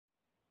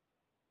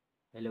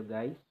Hello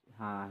guys,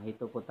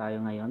 ito po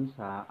tayo ngayon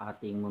sa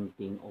ating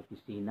munting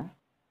opisina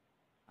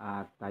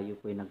at tayo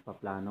po ay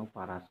nagpaplano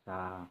para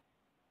sa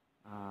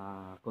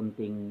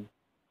kunting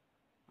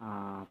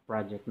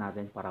project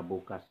natin para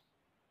bukas.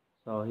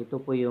 So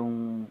ito po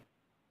yung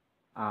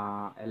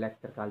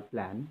electrical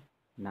plan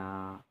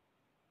na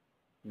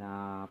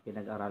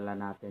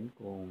pinag-aralan natin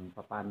kung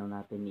paano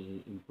natin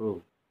i-improve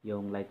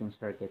yung lighting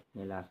circuit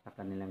nila sa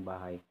kanilang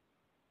bahay.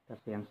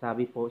 Kasi ang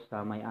sabi po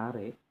sa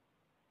may-ari,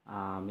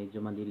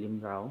 medyo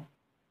madilim raw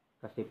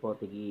kasi po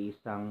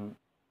isang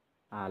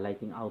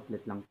lighting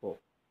outlet lang po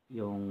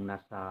yung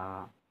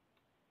nasa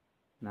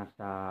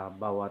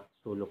bawat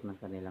sulok ng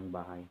kanilang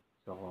bahay.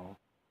 So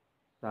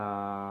sa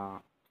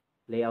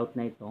layout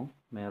na ito,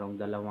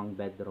 mayroong 2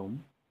 bedroom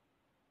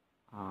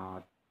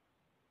at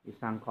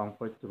isang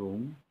comfort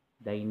room,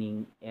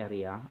 dining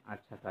area at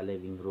saka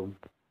living room.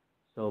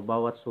 So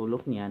bawat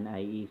sulok niyan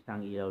ay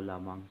isang ilaw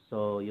lamang.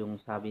 So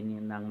yung sabi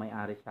ng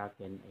may-ari sa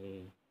akin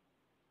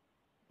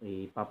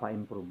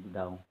ipapa-improve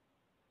daw.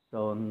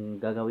 So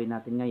ang gagawin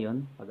natin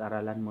ngayon,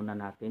 pag-aralan muna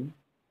natin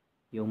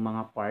yung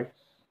mga parts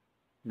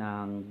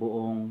ng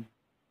buong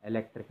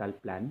electrical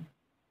plan.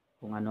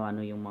 Kung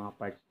ano-ano yung mga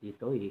parts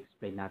dito,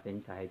 i-explain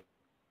natin kahit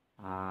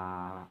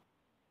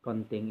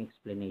konting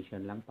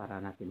explanation lang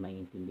para natin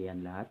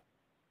maintindihan lahat.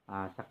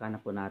 Saka na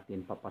po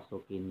natin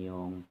papasukin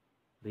yung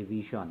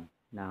revision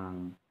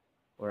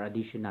or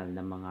additional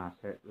na mga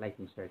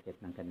lighting circuit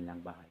ng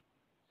kanilang bahay.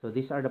 So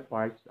these are the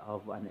parts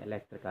of an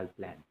electrical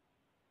plan.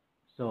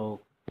 So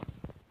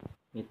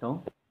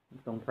itong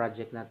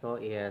project na to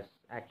is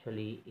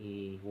actually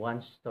a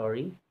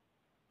one-story.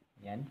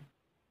 Yan.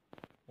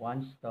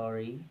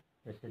 One-story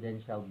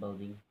residential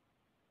building.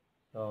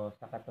 So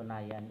sa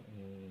katunayan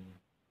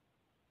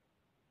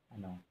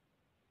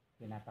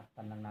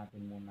tinatakpan lang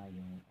natin muna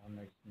yung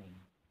owner's name.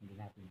 Hindi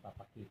natin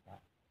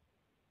papakita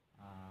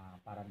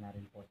para na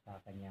rin po sa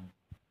kanyang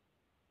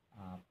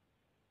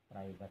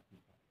privacy.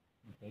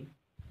 Okay?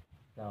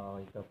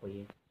 So ito po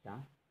yung siya.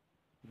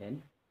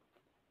 Then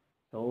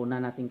so una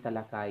nating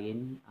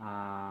talakayin,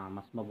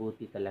 mas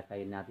mabuti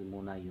talakayin natin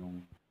muna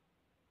yung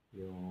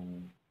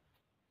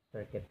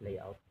circuit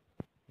layout.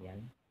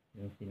 Yan,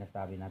 yung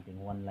sinasabi nating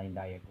one line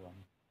diagram.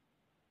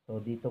 So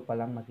dito pa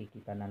lang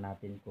makikita na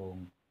natin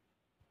kung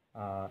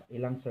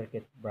ilang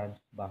circuit branch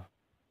ba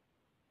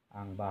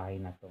ang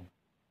bahay na to.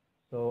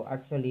 So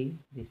actually,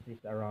 this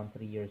is around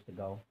 3 years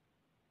ago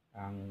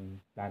ang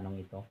planong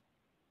ito.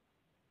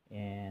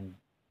 And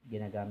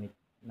ginagamit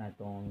na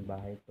itong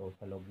bahay ito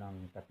sa loob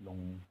ng 3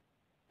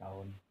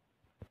 taon.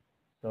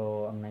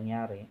 So ang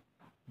nangyari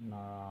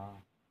na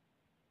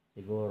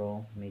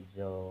siguro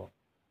medyo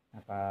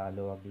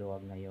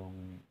nakaluwag-luwag na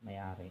yung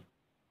may-ari.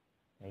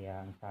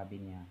 Kaya ang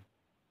sabi niya,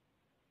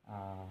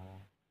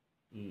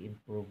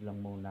 i-improve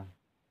lang muna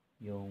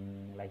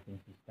yung lighting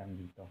system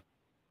dito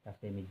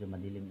kasi medyo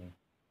madilim eh.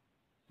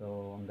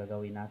 So ang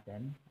gagawin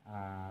natin,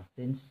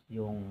 since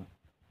yung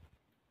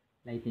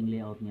lighting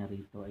layout niya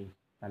rito ay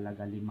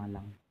talaga 5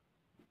 lang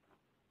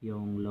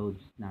yung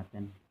loads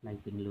natin,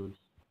 lighting loads.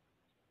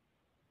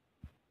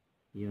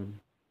 Yun.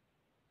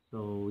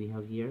 So we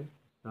have here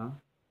 2,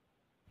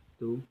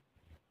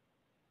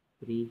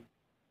 3,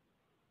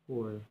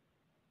 4,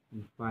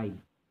 and 5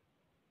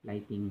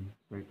 lighting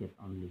circuit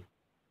only.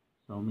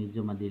 So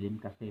medyo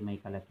madilim kasi may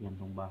kalakihan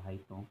tong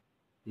bahay to.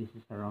 This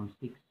is around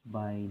 6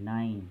 by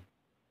 9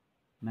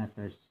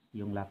 meters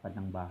yung lapad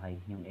ng bahay,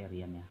 yung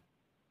area niya.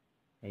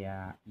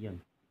 Kaya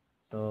yun.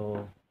 So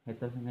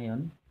ito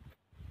ngayon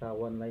sa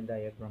one line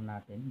diagram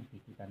natin,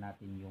 makikita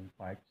natin yung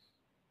parts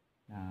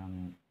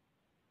ng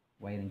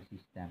wiring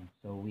system.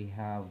 So we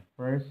have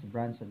first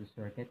branch of the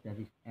circuit, that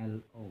is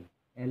LO.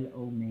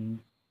 LO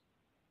means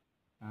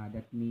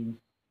that means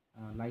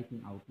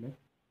lighting outlet.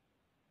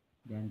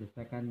 Then the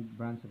second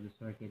branch of the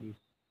circuit is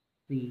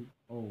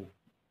CO,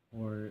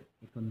 or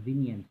a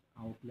convenience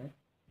outlet.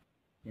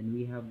 Then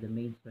we have the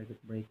main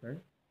circuit breaker,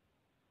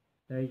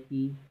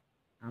 30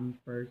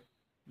 amperes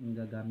yung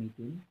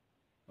gagamitin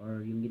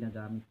or yung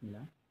ginagamit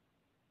nila.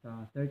 So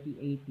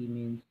 3080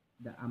 means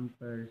the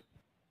ampere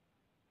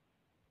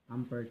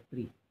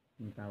 3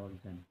 yung tawag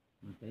dyan.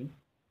 Okay?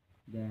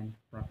 Then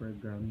proper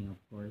grounding of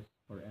course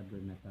for every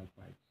metal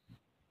parts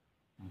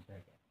ng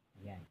circuit.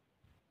 Ayan.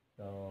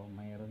 So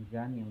mayroon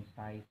dyan yung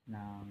size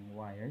ng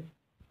wire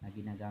na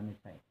ginagamit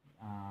sa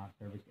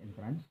service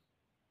entrance.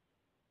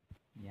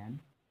 Ayan.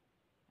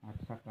 At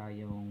saka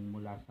yung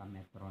mula sa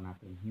metro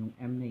natin. Yung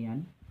M na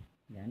yan,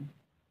 yan.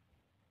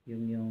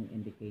 Yung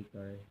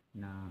indicator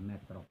na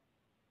metro.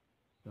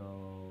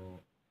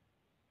 So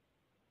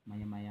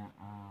maya-maya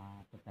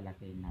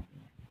tatalakayin natin.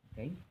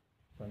 Okay?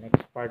 So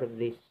next part of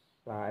this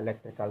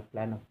electrical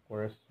plan, of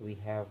course, we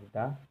have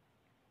the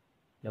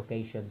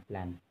location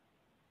plan.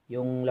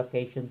 Yung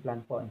location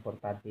plan po,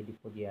 importante din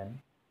po diyan.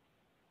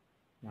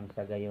 Nang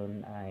sa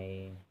gayon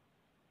ay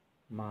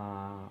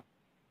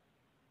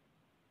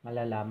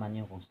malalaman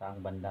nyo kung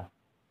saang banda,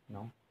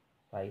 no?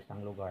 Sa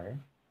isang lugar,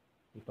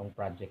 itong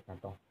project na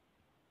to.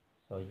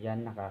 So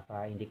diyan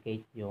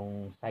nakaka-indicate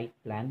yung site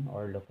plan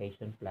or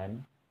location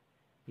plan,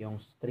 yung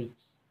streets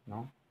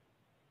no,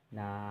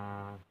 na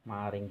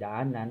maaring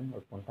daanan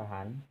o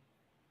puntahan.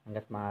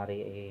 Hangga't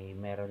maaari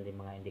meron din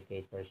mga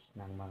indicators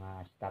ng mga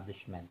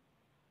establishment,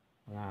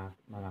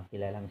 mga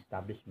kilalang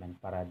establishment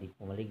para di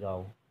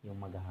pumaligaw yung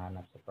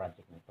maghahanap sa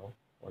project nito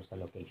or sa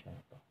location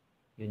nito.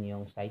 Yun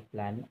yung site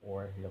plan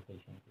or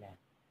location plan.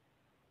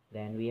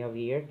 Then we have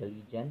here the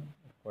legend,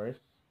 of course,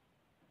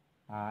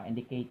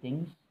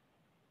 indicating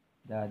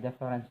the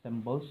different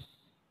symbols,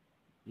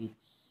 each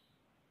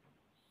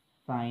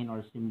sign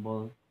or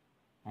symbol,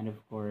 and of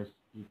course,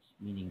 each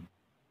meaning.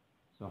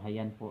 So,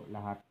 ayan po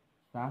lahat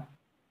sa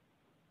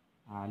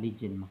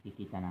legend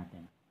makikita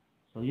natin.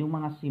 So, yung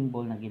mga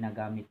symbol na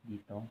ginagamit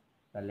dito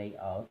sa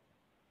layout,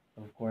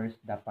 of course,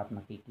 dapat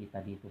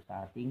makikita dito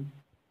sa ating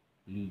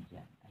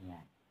legend.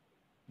 Ayan.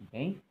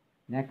 Okay?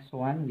 Next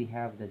one, we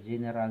have the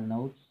general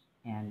notes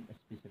and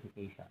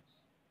specifications.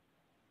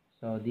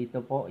 So, dito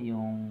po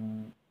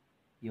yung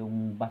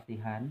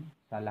basihan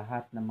sa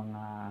lahat ng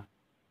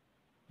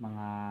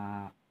mga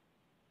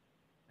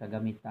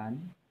kagamitan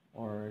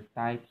or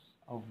types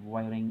of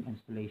wiring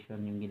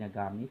installation yung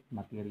ginagamit,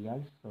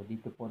 materials. So,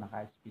 dito po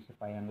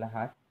naka-specify ang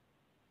lahat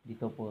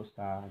dito po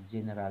sa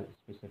general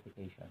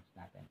specifications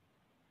natin.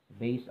 So,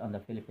 based on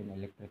the Philippine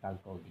Electrical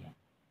Code yan.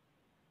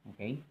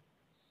 Okay?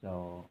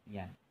 So,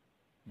 yan.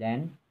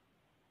 Then,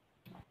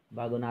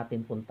 bago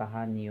natin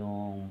puntahan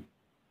yung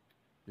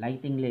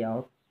lighting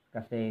layout,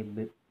 kasi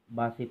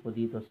base po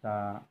dito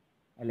sa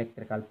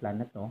electrical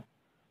plan na to,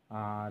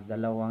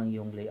 dalawang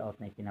yung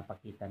layout na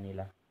ipinapakita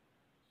nila.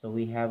 So,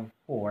 we have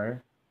for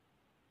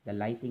the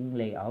lighting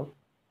layout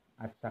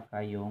at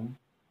saka yung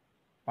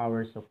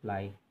power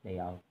supply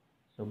layout.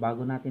 So,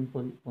 bago natin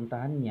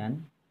puntahan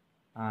yan,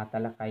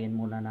 talakayin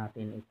muna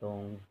natin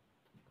itong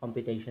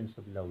computations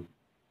of load.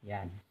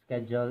 Yan,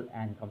 schedule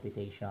and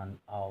computation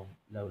of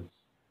loads.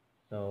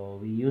 So,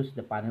 we use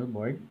the panel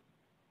board.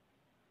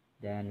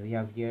 Then, we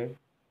have here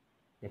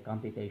the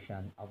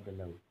computation of the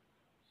load.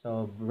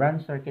 So,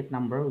 branch circuit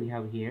number, we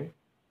have here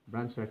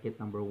branch circuit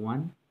number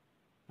 1,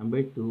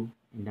 number 2,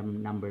 and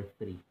then number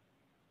 3.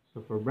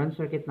 So, for branch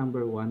circuit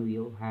number 1,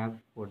 we will have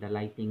for the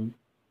lighting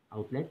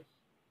outlets.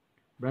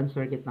 Branch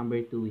circuit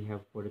number 2, we have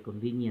for the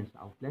convenience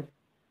outlet.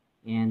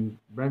 And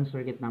branch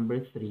circuit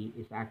number 3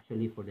 is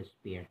actually for the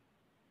spare.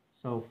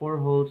 So, 4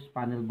 holes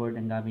panel board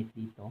ang gamit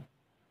dito.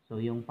 So,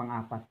 yung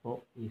pang-apat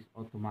po is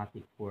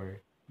automatic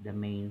for the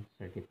main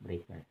circuit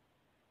breaker.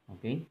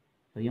 Okay?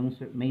 So, yung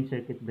main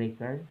circuit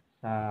breaker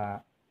sa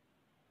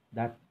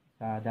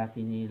dati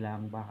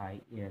nilang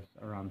bahay is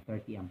around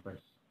 30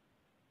 amperes.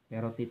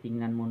 Pero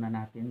titingnan muna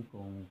natin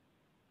kung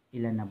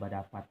ilan na ba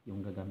dapat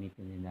yung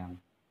gagamitin nilang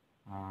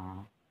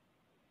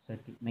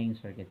main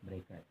circuit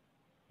breaker.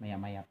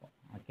 Maya-maya po.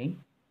 Okay?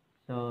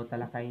 So,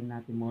 talakayin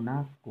natin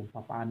muna kung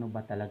paano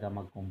ba talaga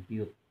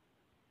mag-compute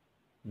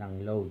ng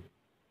load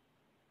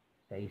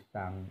sa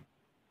isang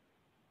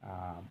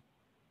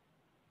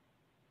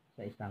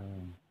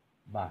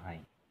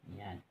bahay.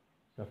 Yan.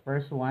 So,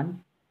 first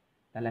one,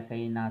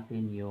 talakayin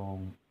natin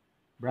yung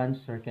branch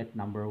circuit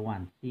number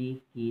 1.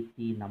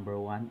 CKT number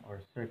 1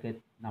 or circuit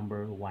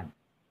number 1.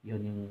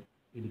 Yun yung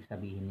ibig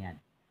sabihin yan.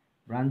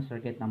 Branch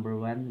circuit number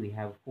 1, we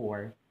have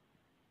 4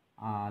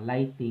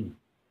 lighting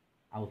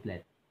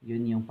outlet.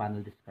 Yun yung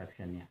panel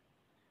description niya.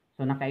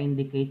 So,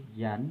 naka-indicate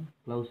dyan,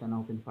 close and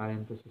open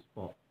parenthesis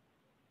po,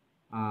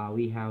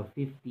 we have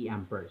 50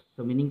 amperes.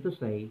 So, meaning to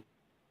say,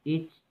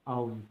 each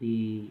of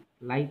the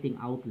lighting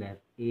outlet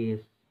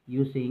is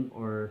using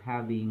or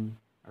having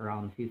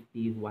around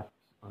 50 watts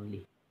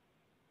only.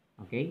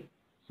 Okay?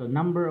 So,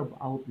 number of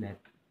outlet,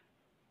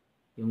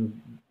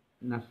 yung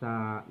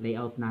nasa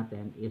layout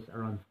natin is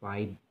around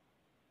 5.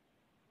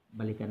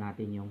 Balikan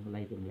natin yung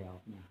lighting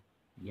layout niya.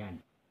 Yan.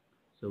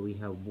 So, we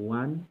have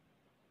 1,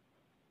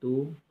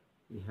 2,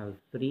 we have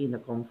 3 in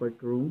the comfort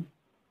room,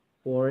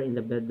 4 in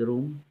the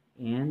bedroom,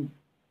 and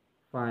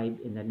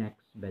 5 in the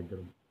next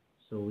bedroom.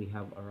 So, we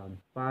have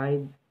around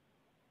 5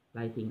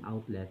 lighting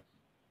outlets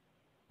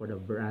for the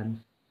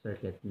branch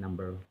circuit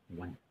number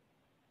 1.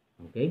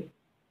 Okay?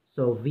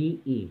 So,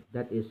 VE,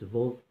 that is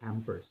volt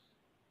amperes.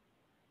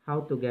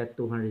 How to get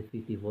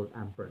 250 volt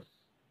amperes?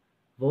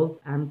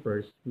 Volt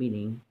amperes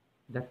meaning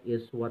that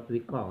is what we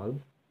call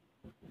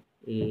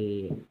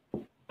a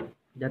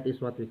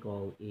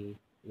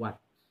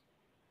watts.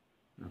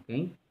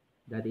 Okay?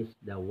 That is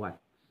the watts.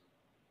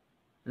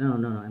 No,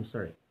 I'm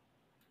sorry.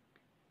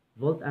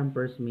 Volt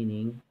amperes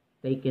meaning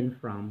taken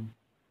from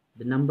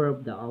the number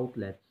of the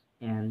outlets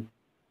and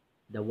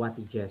the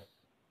wattages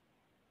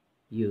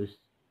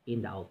used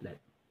in the outlet.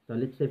 So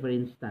let's say for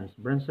instance,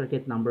 branch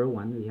circuit number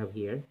 1, we have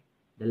here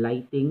the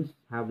lightings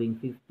having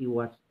 50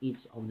 watts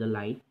each of the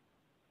light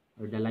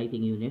or the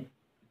lighting unit.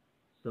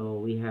 So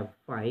we have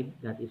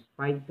 5, that is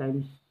 5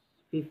 times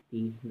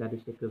 50, that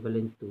is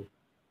equivalent to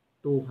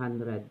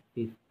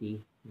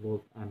 250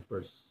 volt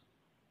amperes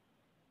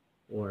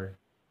or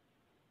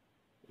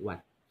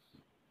watts.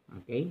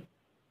 Okay?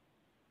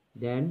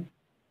 Then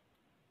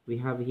we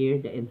have here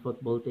the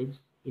input voltage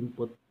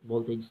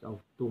of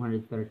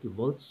 230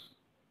 volts.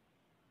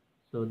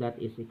 So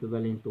that is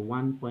equivalent to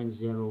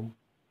 1.08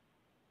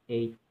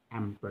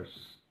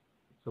 amperes.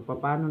 So,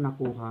 paano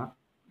nakuha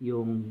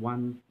yung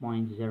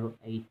 1.08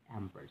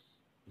 amperes?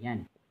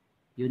 Yan.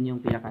 Yun yung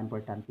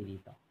pinaka-importante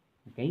dito.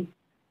 Okay?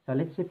 So,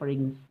 let's say for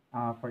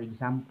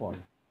example,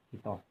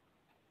 ito.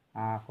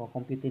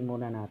 Kukumputin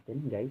muna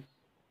natin, guys.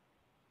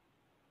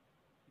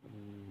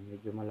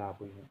 Medyo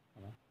malabo yun.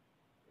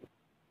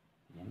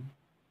 Yan.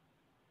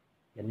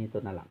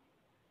 Ganito na lang.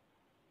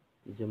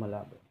 Medyo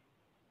malabo.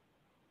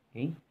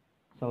 Okay?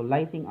 So,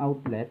 lighting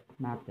outlet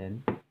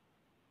natin,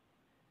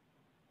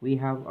 we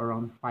have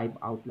around 5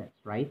 outlets,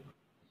 right?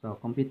 So,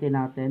 computin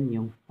natin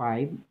yung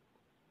 5.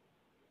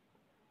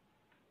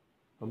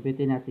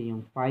 Computin natin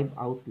yung 5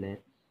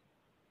 outlets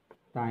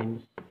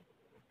times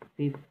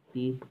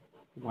 50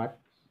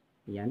 watts.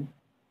 Yan.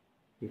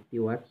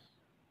 50 watts.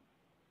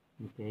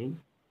 Okay.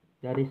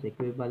 That is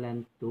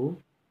equivalent to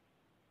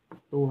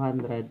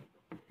 250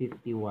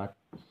 watts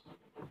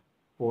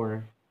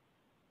for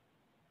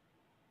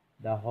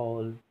the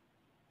whole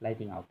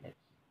lighting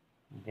outlets.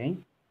 Okay.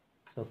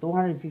 So,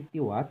 250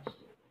 watts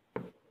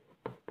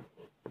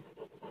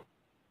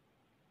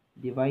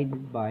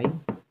divided by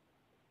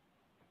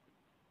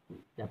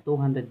the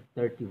 230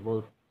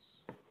 volts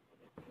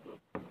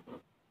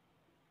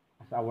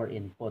as our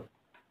input.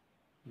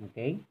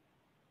 Okay.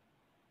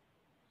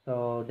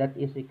 So, that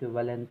is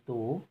equivalent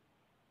to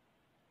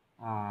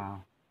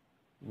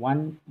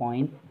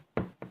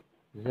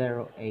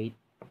 1.08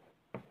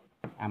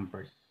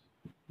 amperes.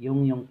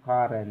 Yung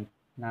current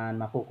na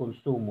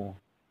makukonsumo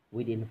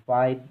within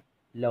 5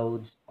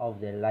 loads of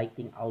the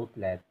lighting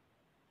outlet,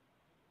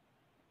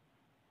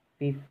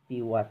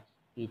 50 watts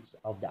each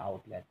of the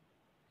outlet.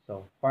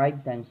 So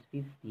 5 times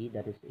 50,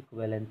 that is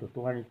equivalent to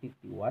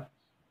 250 watts.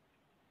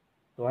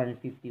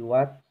 250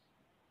 watts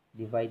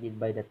divided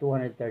by the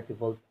 230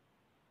 volt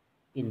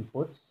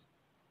inputs,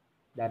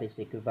 that is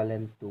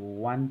equivalent to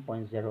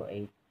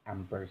 1.08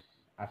 amperes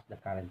as the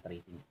current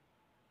rating.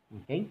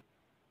 Okay,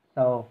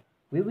 so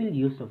we will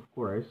use, of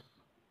course,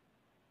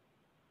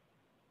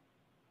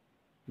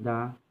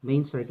 the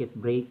main circuit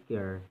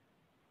breaker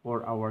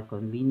for our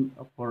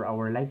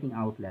lighting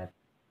outlet,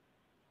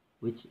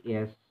 which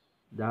is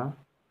the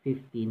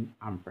 15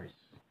 amperes.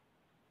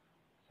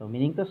 So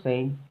meaning to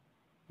say,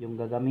 yung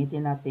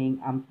gagamitin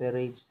nating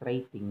amperage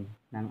rating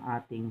ng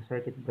ating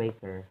circuit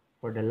breaker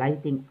for the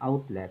lighting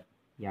outlet,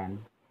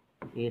 yan,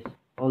 is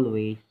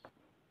always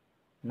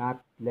not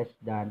less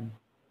than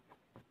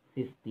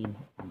 15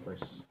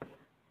 amperes.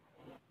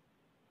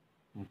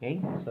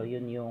 Okay? So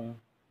yun yung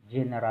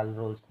general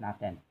rules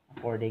natin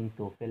according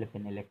to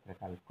Philippine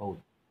Electrical Code.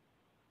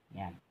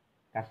 Yan.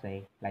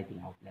 Kasi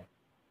lighting outlet.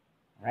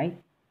 Alright?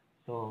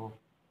 So,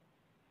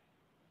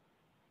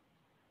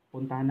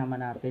 puntahan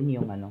naman natin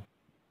yung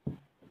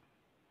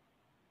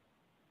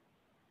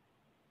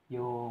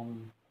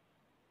yung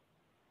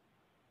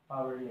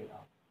power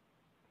layout.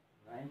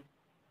 Right?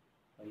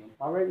 So, yung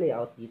power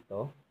layout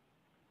dito,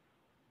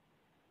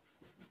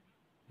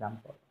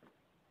 example.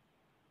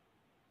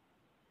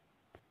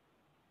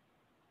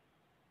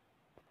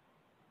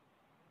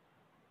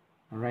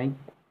 Alright?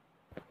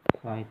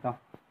 So, ito.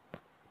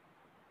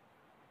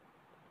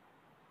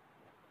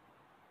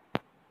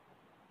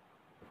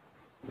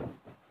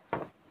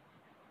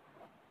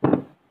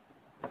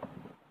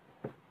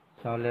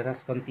 So, let us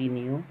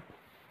continue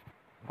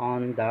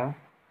on the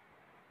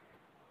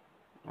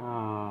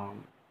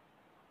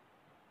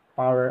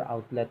power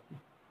outlet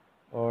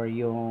or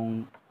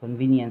yung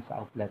convenience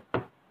outlet,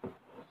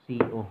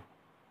 CO,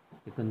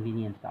 the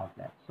convenience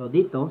outlet. So,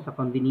 dito sa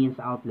convenience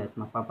outlet,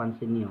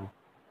 mapapansin nyo,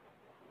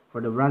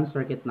 for the branch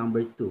circuit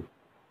number 2,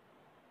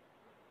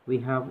 we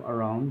have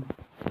around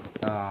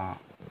 5.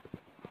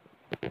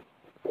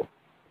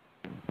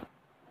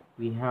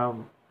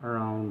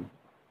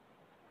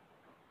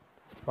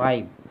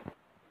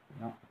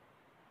 No?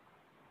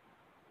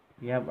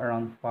 We have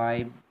around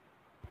 5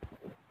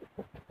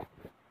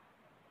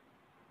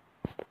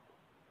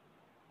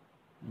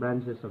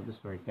 branches of the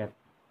circuit.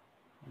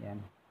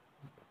 Yan.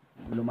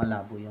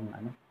 Lumalabo yung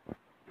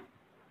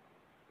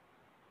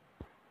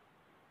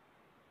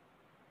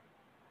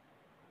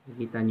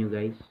Nakita nyo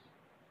guys.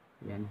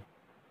 Yan.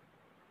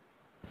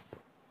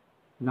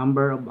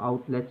 Number of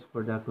outlets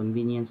for the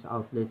convenience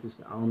outlet is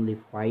only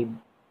 5.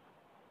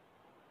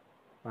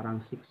 Parang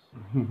 6.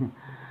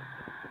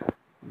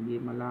 Hindi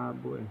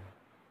malabo eh.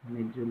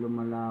 Medyo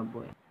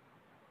lumalabo eh.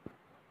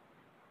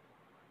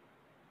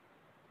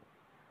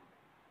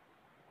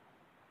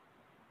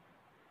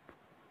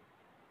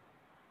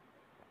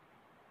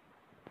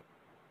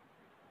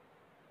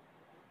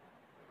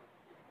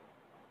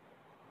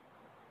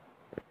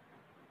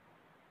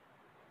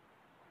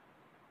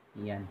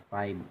 Yan,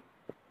 5.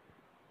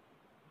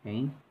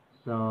 Okay.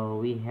 So,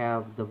 we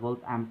have the volt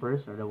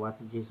amperes or the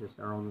wattages is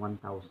around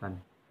 1,000.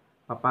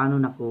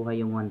 Paano nakuha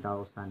yung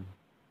 1,000?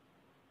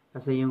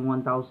 Kasi yung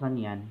 1,000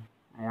 yan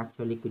ay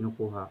actually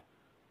kinukuha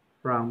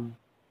from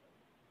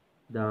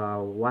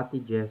the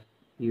wattages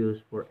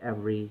used for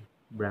every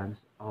branch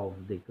of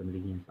the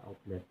convenience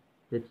outlet.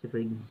 Let's say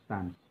for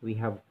instance, we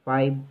have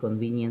 5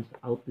 convenience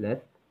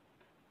outlet.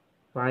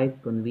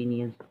 5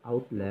 convenience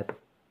outlet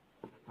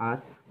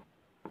at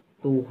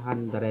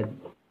 200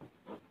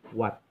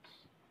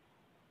 watts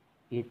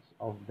each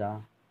of the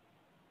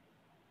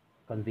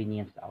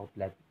convenience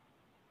outlet.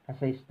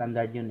 Kasi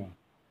standard yun eh.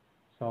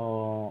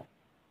 So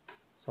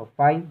 5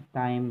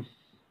 times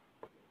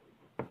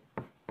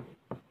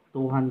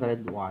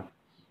 200 watts,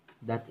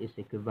 that is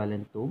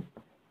equivalent to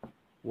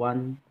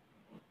 1,000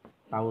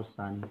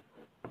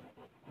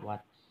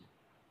 watts.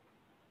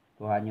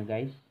 Kuha nyo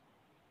guys.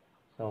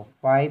 So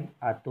 5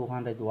 at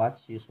 200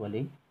 watts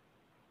usually.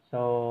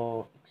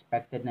 So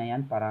expected na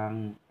yan,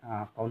 parang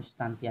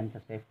constant yan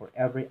kasi for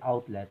every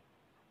outlet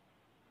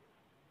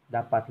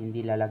dapat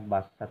hindi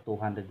lalagpas sa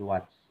 200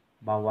 watts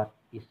bawat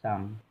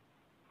isang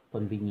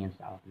convenience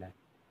outlet.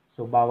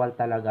 So bawal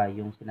talaga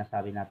yung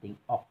sinasabi nating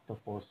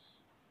octopus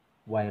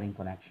wiring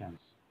connections.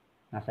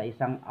 Nasa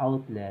isang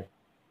outlet,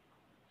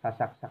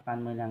 sasaksakan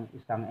mo ng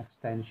isang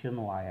extension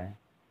wire,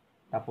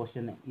 tapos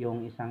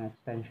yung isang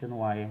extension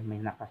wire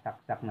may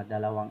nakasaksak na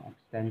dalawang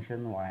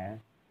extension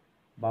wire.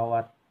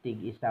 Bawat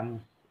tig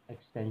isang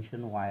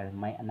extension wire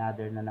may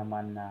another na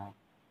naman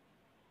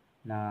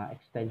na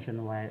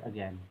extension wire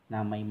again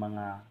na may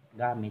mga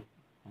gamit,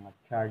 mga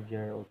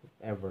charger or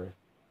whatever.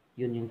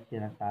 Yun yung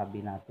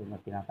sinasabi natin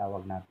na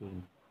tinatawag nating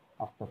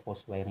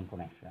octopus wiring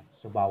connection.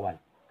 So bawal.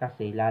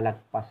 Kasi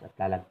lalagpas at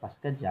lalagpas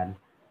ka dyan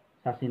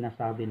sa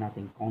sinasabi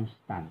nating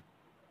constant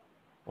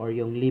or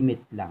yung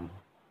limit lang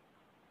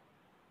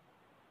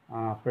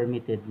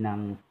permitted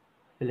ng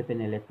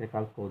Philippine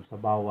Electrical Code sa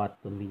bawat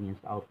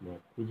convenience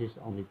outlet, which is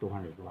only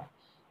 200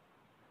 watts.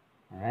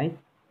 Alright?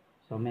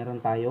 So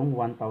meron tayong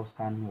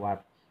 1,000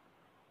 watts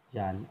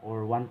dyan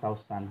or 1,000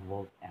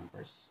 volt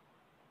amperes.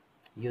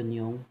 Yun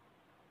yung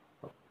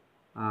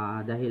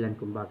dahilan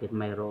kung bakit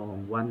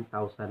mayroong 1,000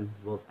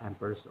 volt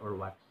amperes or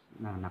watts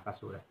na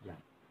nakasulat dyan.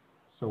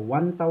 So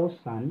 1,000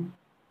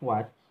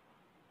 watts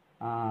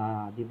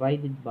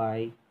divided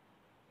by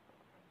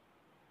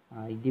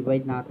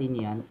i-divide natin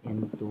yan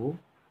into,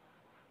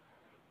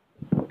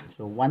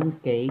 so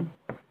 1K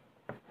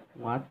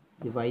watt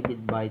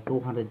divided by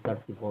 230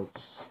 volts.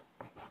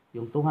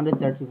 Yung 230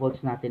 volts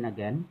natin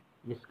again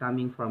is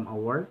coming from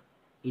our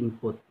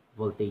input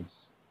voltage,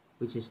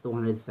 which is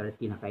 230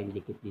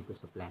 naka-indicate dito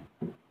sa plan.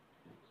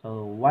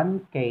 So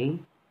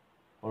 1K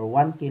or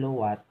 1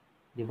 kilowatt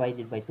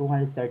divided by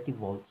 230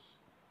 volts,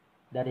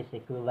 that is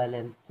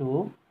equivalent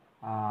to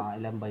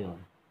ilan ba yun?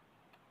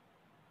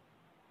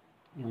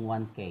 Yung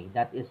 1K,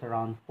 that is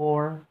around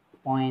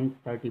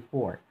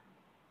 4.34.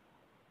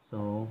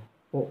 So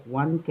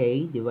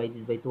 1K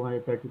divided by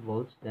 230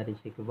 volts, that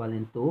is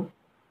equivalent to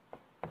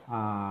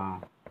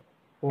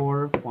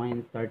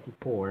 4.34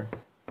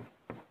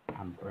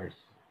 amperes.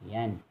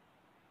 Yan.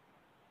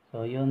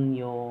 So yun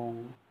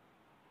yung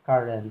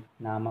current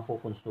na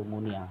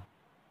makukonsumo niya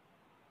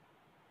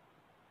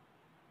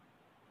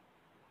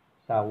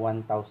sa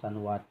 1,000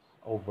 watts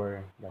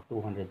over the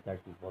 230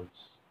 volts.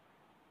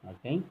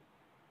 Okay?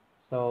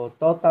 So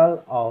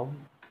total of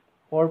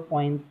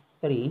 4.34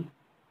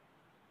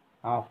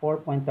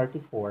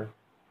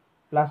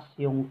 plus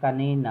yung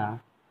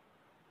kanina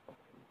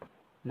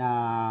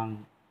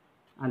ng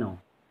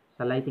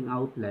sa lighting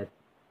outlet,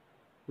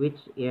 which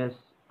is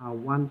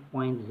 1.08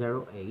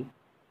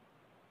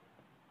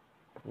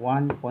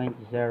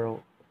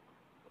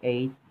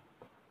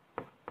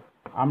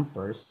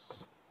 amperes,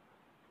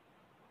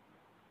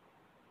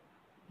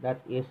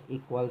 that is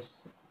equals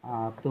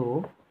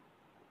to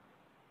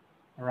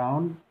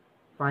around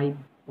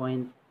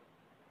 5.34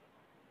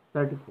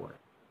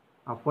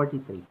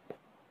 43.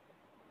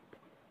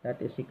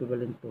 That is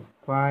equivalent to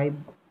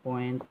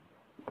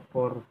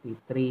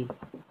 5.43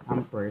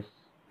 amperes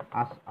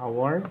as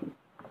our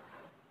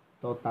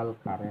total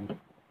current.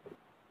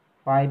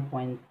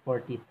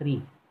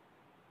 5.43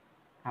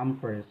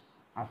 amperes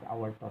as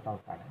our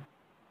total current.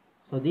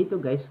 So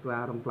dito guys,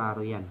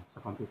 klarong-klaro yan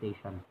sa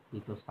computation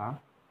dito sa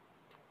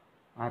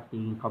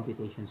ating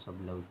computations of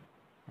load.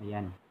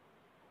 Ayan.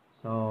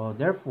 So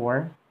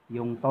therefore,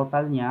 yung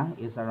total niya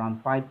is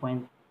around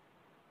 5.43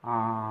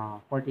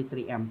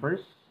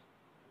 amperes,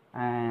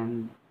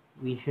 and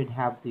we should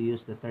have to use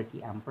the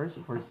 30 amperes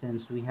for,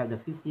 since we have the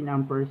 15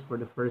 amperes for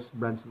the first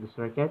branch of the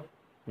circuit,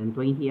 then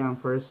 20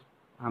 amperes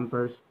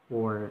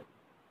for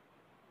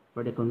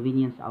the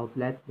convenience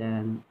outlet,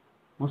 then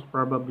most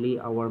probably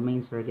our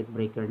main circuit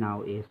breaker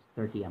now is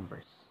 30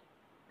 amperes.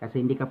 Kasi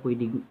hindi ka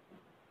pwedeng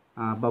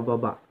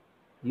bababa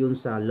yun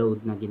sa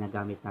load na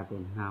ginagamit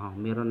natin. Now,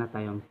 meron na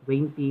tayong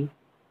 20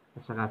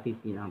 at saka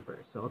 15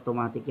 amperes. So,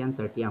 automatic yan,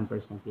 30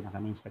 amperes yung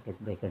pinaka-main circuit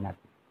breaker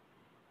natin.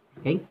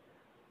 Okay?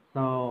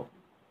 So,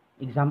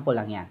 example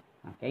lang yan.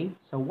 Okay?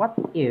 So, what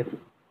if,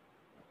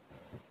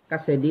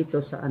 kasi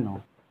dito sa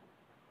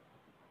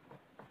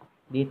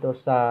dito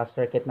sa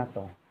circuit na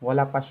to,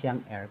 wala pa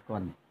siyang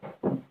aircon.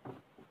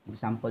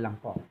 Example lang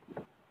po.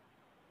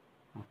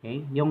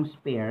 Okay? Yung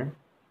spare,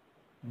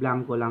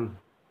 blanco lang.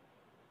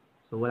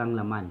 So, walang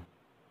laman.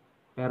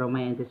 Pero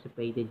may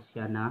anticipated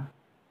siya na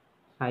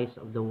size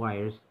of the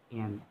wires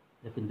and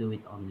the conduit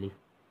only.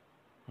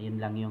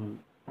 Ayun lang yung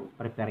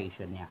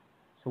preparation niya.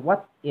 So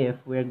what if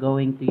we're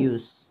going to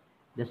use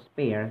the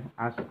spare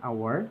as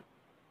our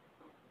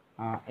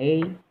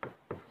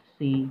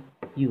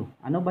ACU.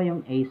 Ano ba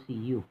yung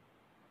ACU?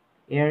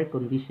 Air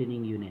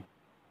Conditioning Unit.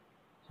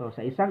 So,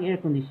 sa isang air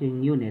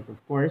conditioning unit, of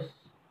course,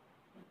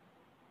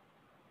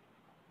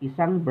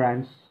 isang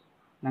branch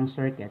ng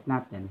circuit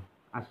natin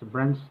as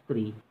branch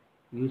 3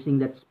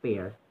 using that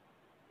spare,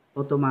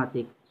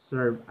 automatic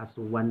serve as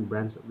one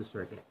branch of the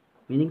circuit.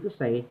 Meaning to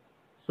say,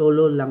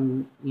 solo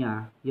lang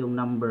niya yung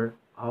number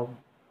of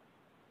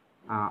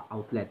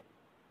outlet.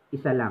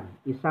 Isa lang.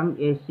 Isang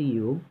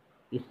ACU,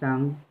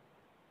 isang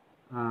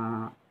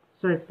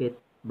circuit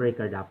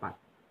breaker dapat.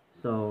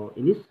 So,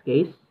 in this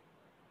case,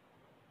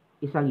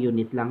 isang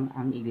unit lang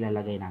ang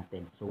ilalagay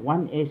natin. So,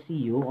 one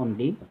ACU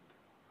only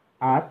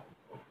at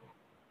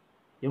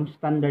yung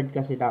standard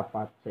kasi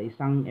dapat sa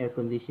isang air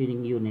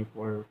conditioning unit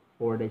or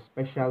for the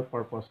special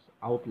purpose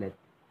outlet,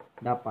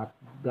 dapat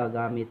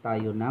gagamit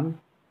tayo ng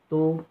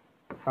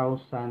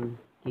 2,000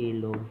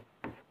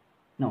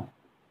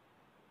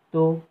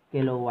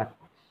 kilowatts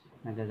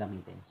na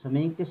gagamitin. So,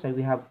 meaning to say,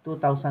 we have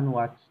 2,000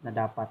 watts na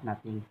dapat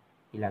nating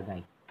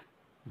ilagay.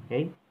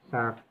 Okay?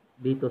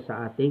 Dito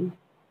sa ating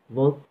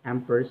volt,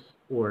 amperes,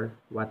 or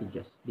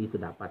wattages. Dito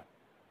dapat.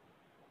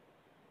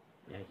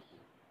 Yes.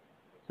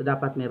 So,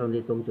 dapat meron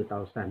ditong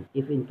 2,000.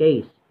 If in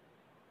case,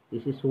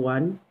 this is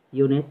one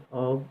unit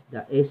of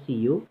the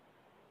ACU,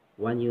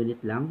 one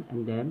unit lang,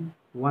 and then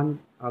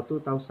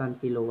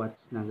 2,000 kilowatts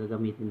na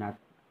gagamitin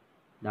natin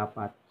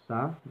dapat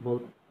sa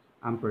volt,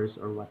 amperes,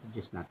 or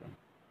wattages natin.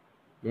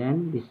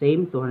 Then, the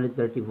same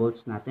 230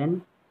 volts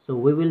natin. So,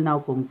 we will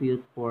now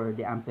compute for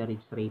the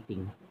amperage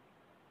rating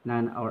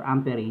or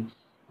amperage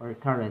or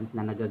current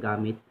na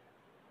nagagamit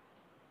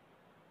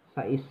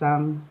sa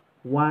isang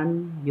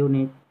 1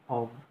 unit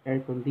of air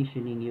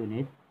conditioning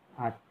unit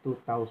at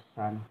 2,000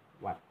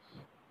 watts.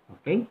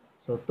 Okay?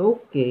 So,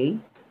 2K,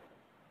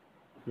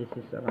 this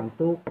is around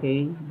 2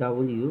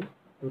 kW,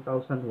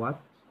 2,000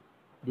 watts,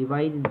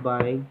 divided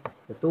by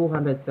the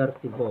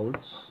 230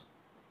 volts.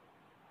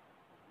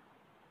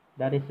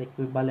 That is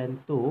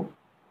equivalent to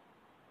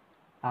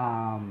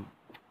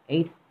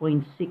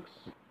 8.69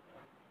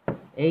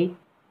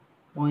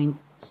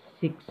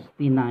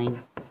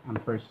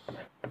 amperes.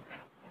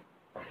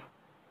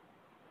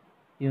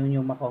 Yun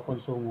yung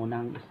makokonsumo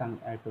ng isang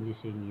air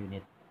conditioning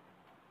unit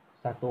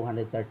sa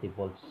 230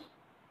 volts.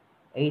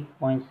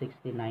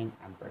 8.69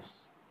 amperes.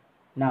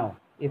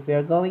 Now, if we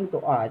are going to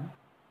add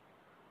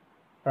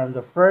from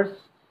the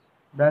first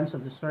branch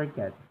of the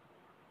circuit,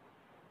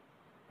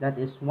 that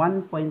is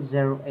 1.08,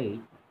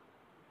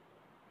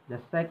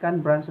 the second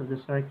branch of the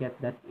circuit,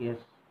 that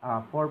is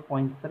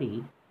 4.3,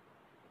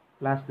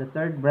 plus the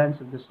third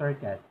branch of the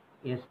circuit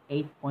is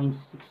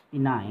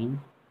 8.69,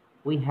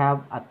 we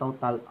have a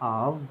total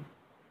of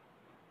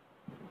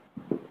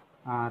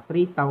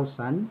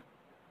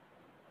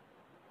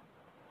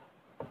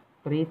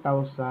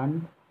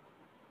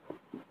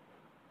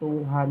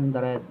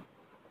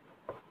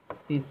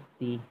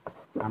 3,250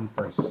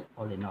 amperes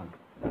all in all.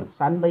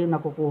 Saan ba yung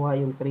nakukuha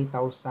yung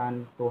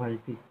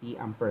 3,250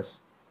 amperes?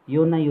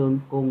 Yun na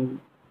yun kung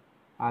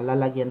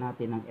lalagyan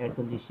natin ng air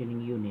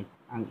conditioning unit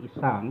ang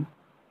isang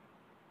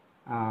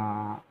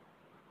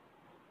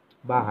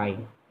bahay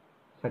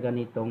sa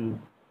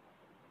ganitong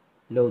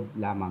load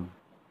lamang.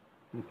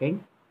 Okay?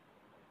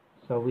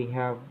 So, we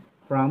have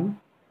from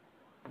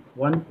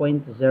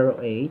 1.08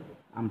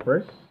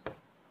 amperes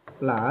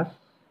plus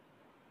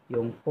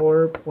yung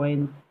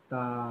 4.34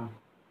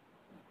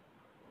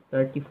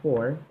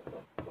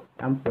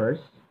 amperes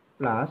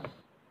plus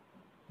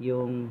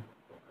yung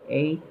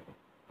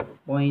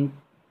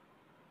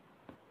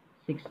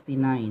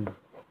 8.69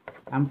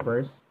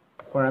 amperes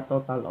for a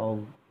total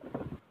of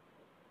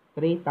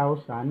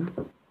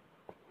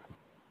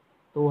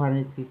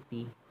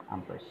 3,250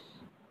 amperes.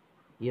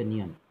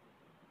 Yun.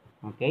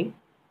 Okay?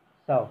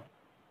 So,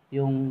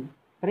 yung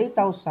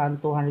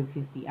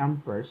 3,250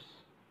 amperes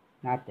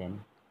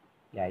natin,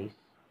 guys,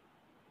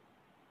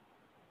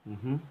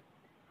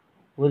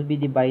 will be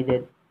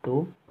divided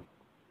to,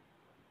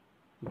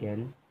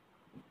 again,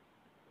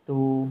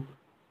 to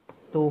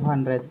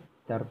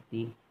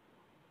 230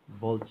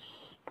 volts.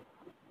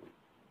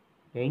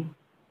 Okay?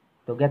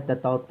 To get the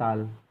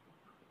total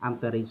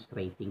amperage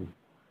rating.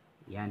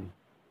 Yan.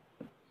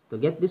 To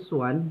get this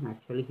one,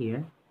 actually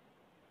here,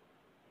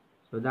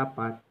 so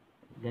dapat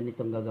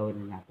ganitong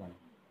gagawin natin.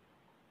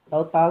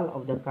 Total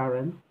of the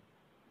current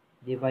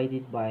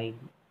divided by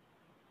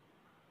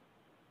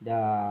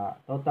the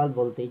total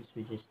voltage,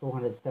 which is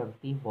 230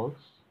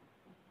 volts.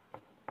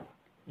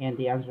 And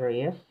the answer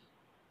is,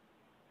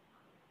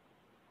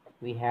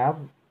 we have,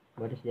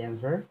 what is the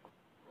answer?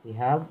 We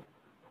have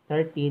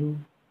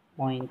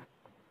 13.14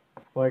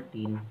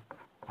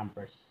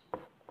 amperes.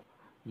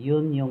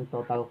 Yun yung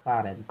total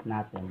current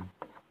natin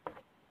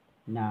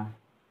na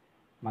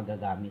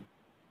magagamit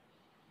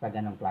sa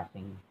ganong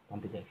klaseng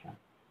computation.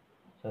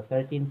 So,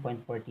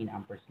 13.14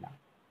 amperes lang.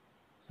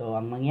 So,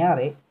 ang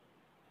mangyari,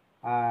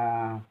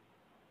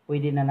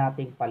 pwede na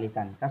nating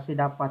palitan. Kasi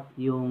dapat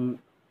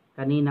yung,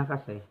 kanina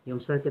kasi,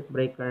 yung circuit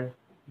breaker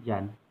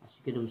dyan, as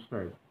you can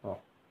observe,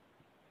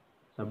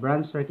 Sa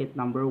branch circuit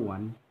number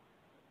 1,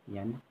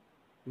 yan.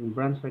 Yung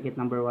branch circuit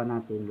number 1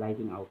 natin,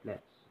 lighting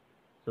outlets.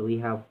 So we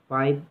have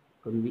 5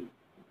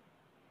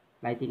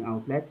 lighting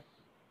outlets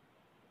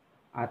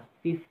at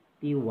 50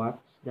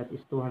 watts, that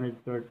is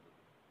 250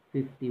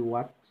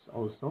 watts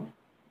also,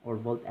 or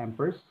volt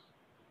amperes,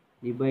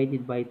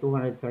 divided by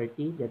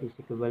 230, that is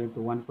equivalent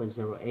to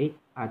 1.08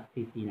 at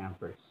 15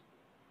 amperes.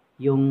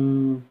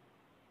 Yung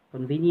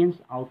convenience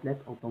outlet,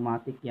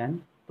 automatic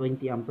yan,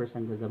 20 amperes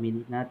ang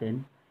gagamitin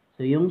natin.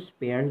 So yung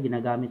spare,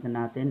 ginagamit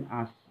na natin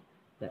as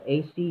the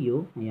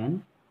ACU,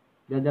 ayan.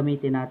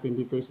 Gagamitin natin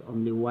dito is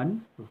only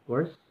one, of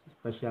course,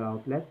 special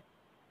outlet,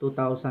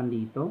 2,000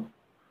 dito,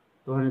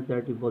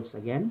 230 volts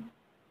again,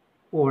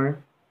 for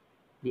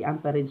the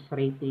amperage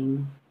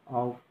rating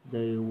of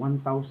the 1,000,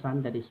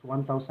 that is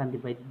 1,000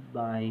 divided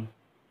by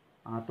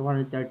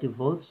 230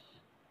 volts,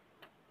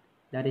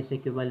 that is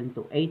equivalent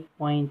to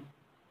 8.69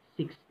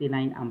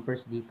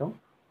 amperes dito.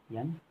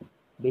 Yan,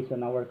 based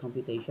on our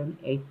computation,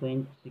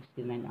 8.69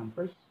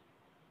 amperes.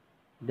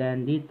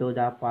 Then dito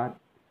dapat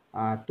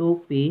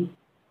 2P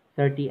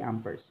 30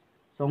 amperes.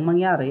 So ang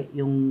mangyari,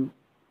 yung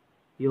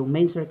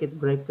main circuit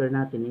breaker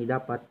natin ay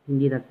dapat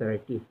hindi na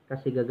 30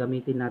 kasi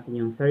gagamitin natin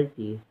yung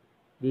 30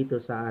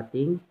 dito sa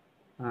ating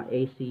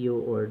ACU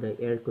or the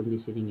air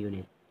conditioning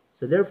unit.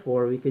 So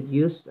therefore, we could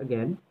use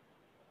again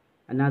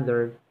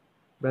another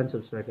branch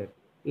of circuit.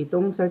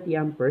 Itong 30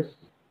 amperes,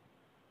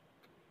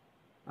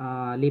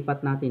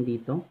 lipat natin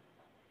dito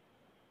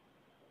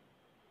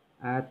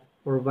at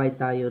provide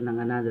tayo ng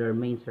another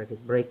main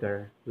circuit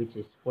breaker which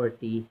is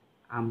 40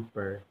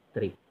 ampere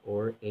trip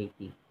or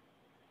 80.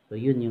 So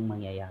yun yung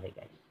mangyayari,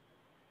 guys.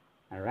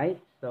 Alright,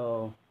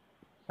 so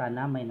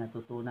sana may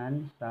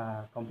natutunan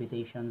sa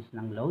computations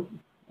ng load.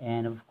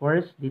 And of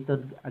course,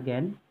 dito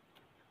again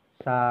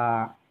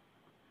sa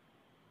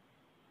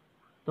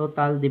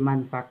total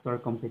demand factor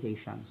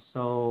computation.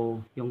 So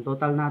yung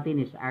total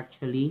natin is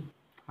actually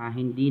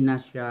hindi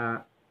na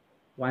siya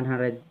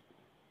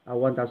 1,250,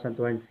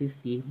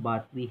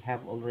 but we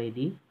have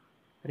already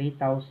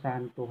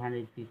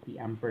 3,250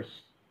 amperes.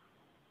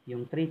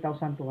 Yung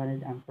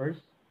 3,200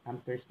 amperes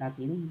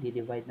natin,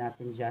 di-divide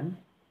natin dyan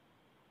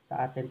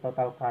sa ating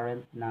total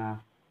current na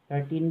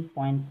 13.14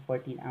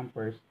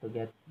 amperes to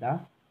get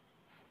the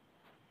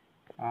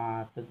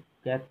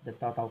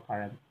total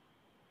current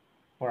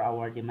for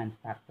our demand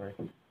factor.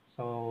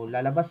 So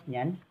lalabas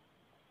niyan,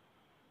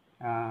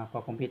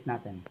 compute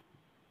natin.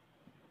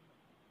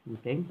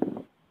 Okay.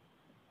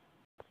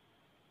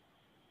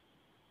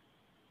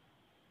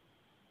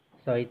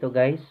 So ito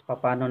guys,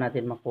 paano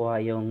natin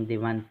makuha yung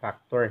demand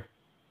factor?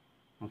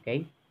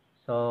 Okay?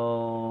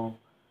 So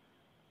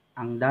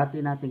ang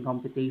dati nating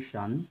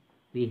computation,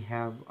 we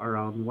have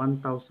around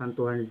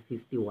 1,250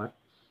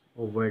 watts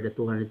over the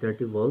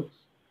 230 volts.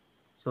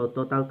 So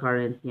total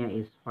current niya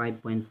is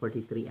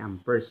 5.43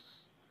 amperes.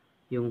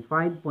 Yung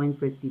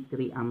 5.53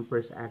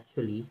 amperes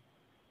actually,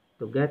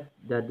 to get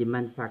the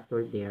demand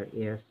factor there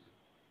is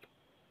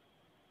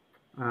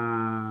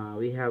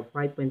we have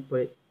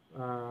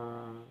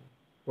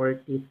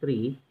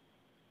 5.43.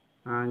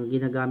 Ang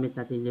ginagamit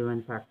natin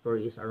demand factor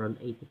is around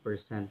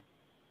 80%.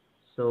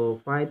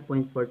 So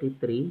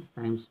 5.43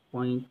 times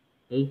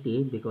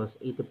 0.80, because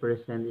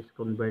 80% is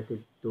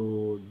converted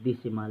to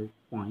decimal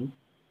point,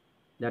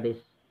 that is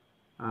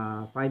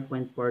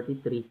 5.43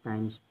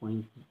 times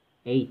 0.8.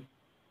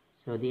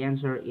 So the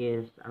answer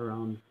is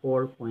around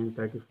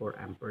 4.34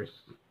 amperes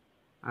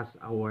as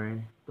our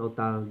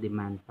total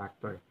demand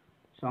factor.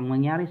 So ang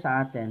mangyari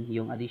sa atin,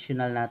 yung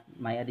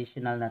may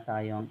additional na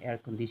tayong air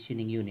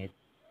conditioning unit.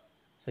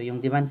 So yung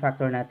demand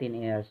factor natin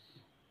is,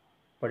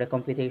 for the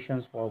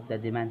computations of the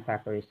demand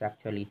factor, is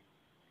actually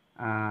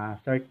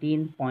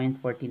 13.14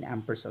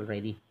 amperes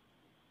already.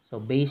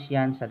 So base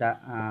yan sa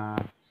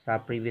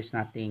previous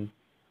nating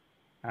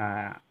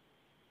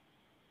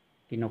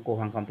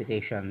kinukuhang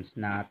computations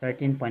na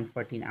 13.14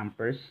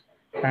 amperes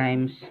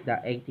times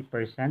the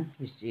 80%,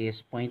 which is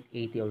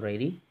 0.80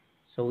 already.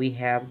 So we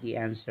have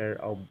the answer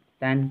of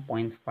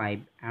 10.5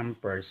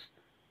 amperes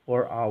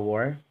for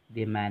our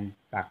demand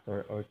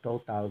factor or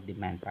total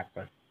demand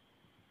factor.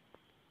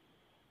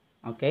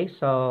 Okay,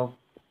 so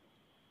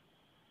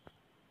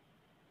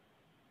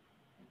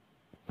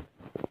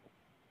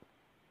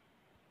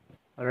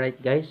alright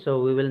guys,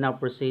 so we will now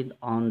proceed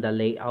on the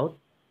layout,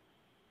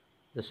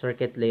 the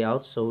circuit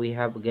layout. So we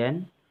have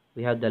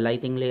the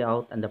lighting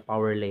layout and the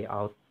power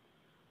layout.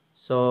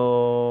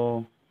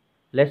 So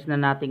less na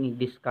nating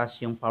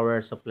i-discuss yung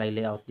power supply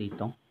layout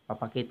dito.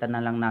 Papakita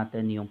na lang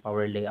natin yung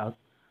power layout.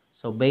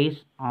 So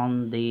based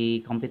on the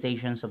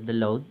computations of the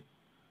load,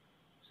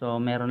 so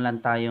meron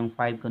lang tayong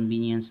 5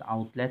 convenience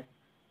outlet.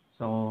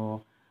 So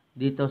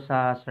dito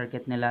sa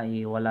circuit nila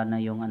wala na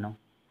yung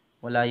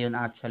wala yun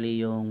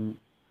actually yung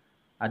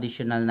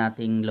additional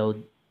nating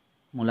load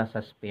mula sa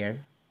spare,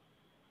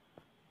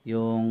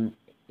 yung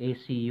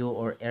ACU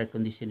or air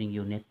conditioning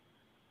unit.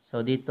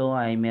 So dito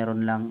ay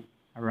meron lang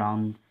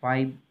around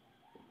 5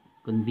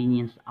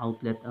 convenience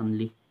outlet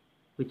only,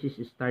 which is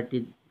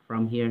started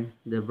from here,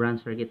 the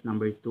branch circuit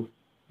number 2.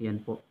 Yan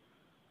po.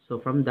 So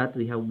from that,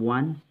 we have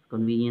one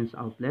convenience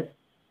outlet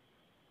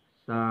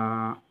sa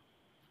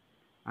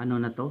ano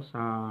na to,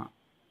 sa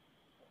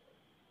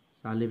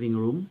living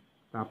room.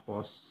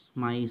 Tapos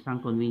may isang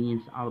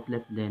convenience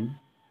outlet din,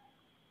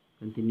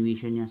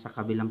 continuation niya sa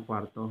kabilang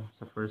kwarto,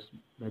 sa first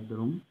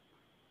bedroom.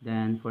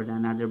 Then for the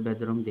another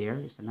bedroom, there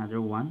is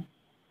another one.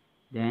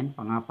 Then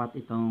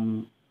pangapat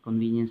itong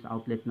convenience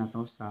outlet na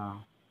to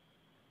sa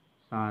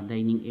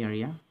dining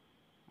area,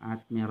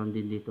 at meron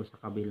din dito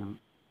sa kabilang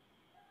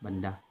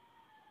banda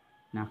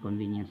na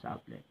convenience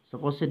outlet.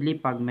 Supposedly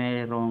pag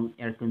mayroong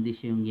air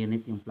conditioning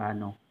unit yung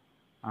plano,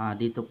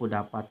 dito po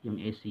dapat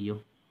yung ECU,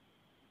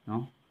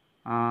 no?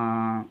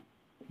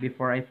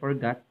 Before I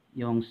forgot,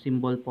 yung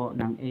symbol po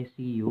ng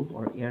ECU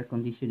or air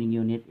conditioning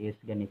unit is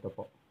ganito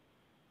po.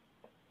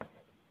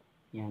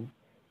 Yan.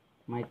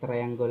 May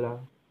triangular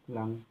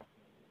lang,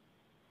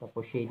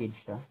 tapos shaded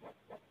siya.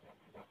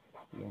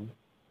 Yan.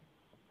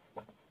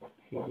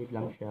 Shaded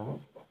lang siya.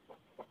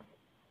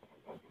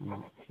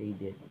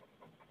 Shaded.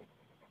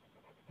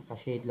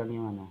 Naka-shade lang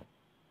yung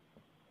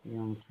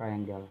yung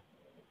triangle.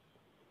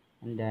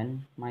 And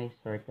then may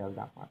circle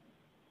dapat.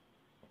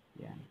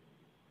 Yan.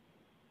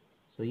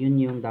 So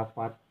yun yung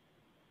dapat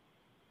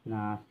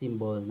na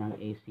symbol ng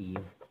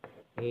ACU.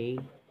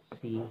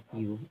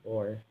 ACU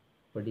or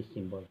for this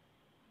symbol.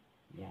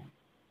 Yan.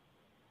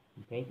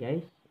 Okay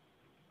guys.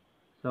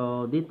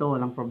 So dito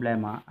walang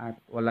problema at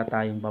wala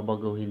tayong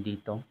babaguhin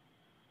dito.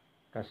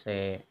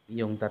 Kasi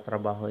yung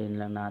tatrabahuin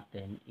lang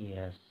natin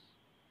is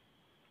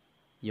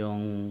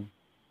yung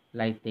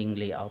lighting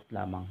layout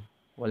lamang.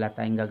 Wala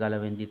tayong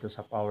gagalawin dito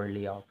sa power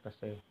layout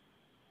kasi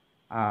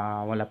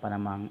wala pa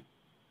namang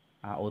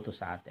auto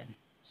sa atin.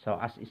 So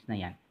as is na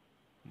yan,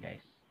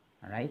 guys.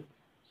 Alright?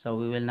 So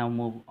we will now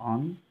move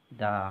on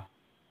the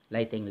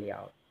lighting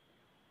layout.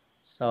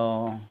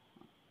 So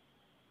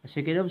as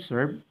you can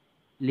observe,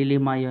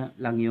 lilima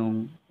lang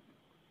yung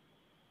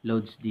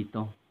loads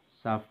dito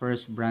sa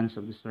first branch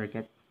of the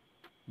circuit.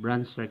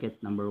 Branch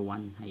circuit number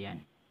 1.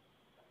 Ayan.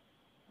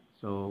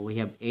 So we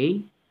have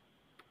A,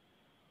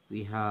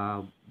 we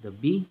have the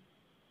B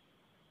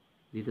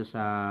dito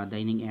sa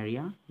dining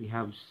area, we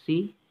have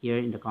C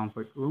here in the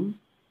comfort room,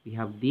 we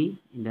have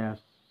D in the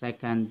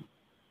second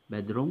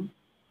bedroom,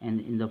 and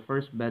in the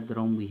first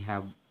bedroom we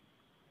have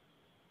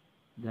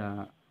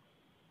the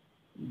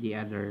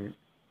other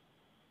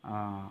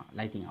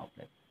lighting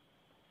outlet.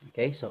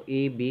 Okay, so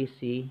A, B,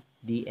 C,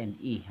 D, and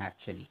E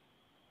actually.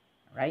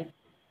 Alright?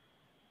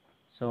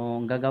 So,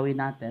 ang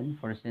gagawin natin,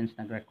 for since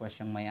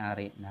nag-request yung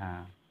may-ari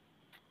na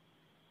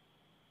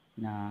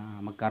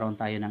magkaroon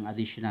tayo ng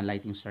additional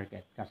lighting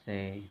circuit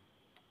kasi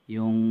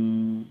yung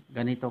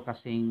ganito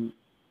kasing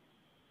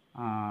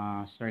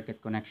circuit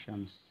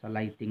connections sa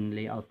lighting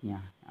layout niya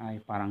ay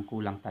parang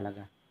kulang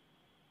talaga.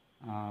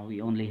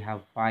 We only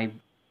have 5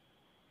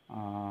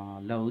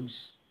 loads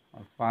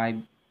or 5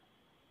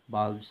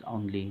 bulbs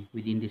only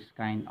within this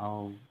kind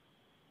of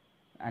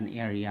an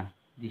area.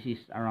 This is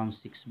around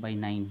 6 by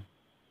 9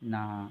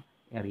 na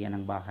area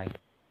ng bahay.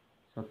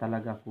 So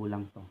talaga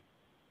kulang to.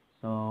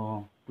 So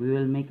we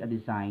will make a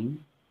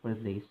design for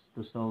this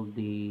to solve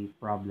the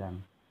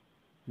problem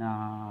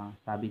na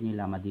sabi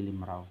nila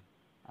madilim raw.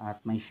 At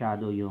may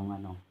shadow yung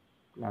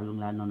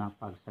lalong-lalo na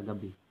pag sa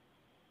gabi.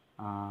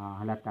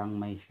 Halatang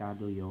may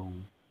shadow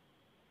yung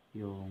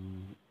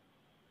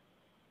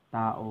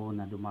tao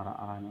na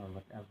dumaraan or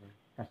whatever.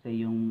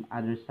 Kasi yung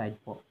other side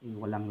po,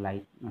 walang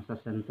light. Nasa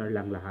center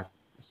lang lahat.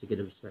 As you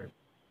can observe.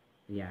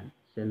 Ayan.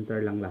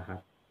 Center lang lahat.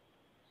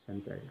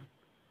 Center lang.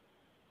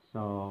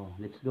 So,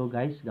 let's go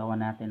guys. Gawa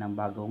natin ang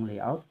bagong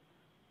layout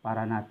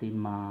para natin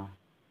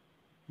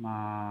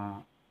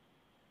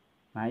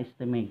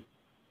ma-estimate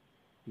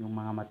yung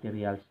mga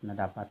materials na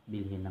dapat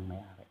bilhin ng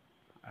may-ari.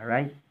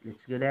 Alright,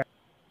 let's go there.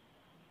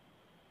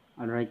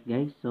 Alright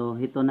guys, so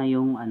ito na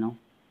yung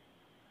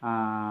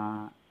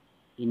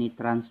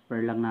ini-transfer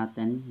lang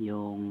natin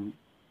yung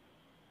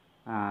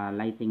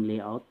lighting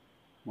layout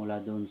mula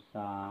doon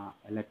sa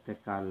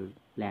electrical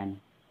plan.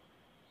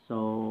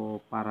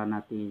 So para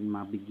natin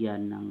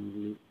mabigyan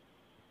ng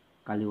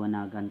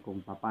kaliwanagan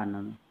kung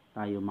paano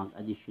tayo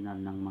mag-additional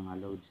ng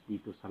mga loads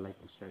dito sa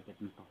lighting circuit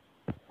nito.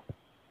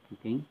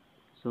 Okay?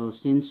 So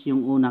since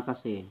yung una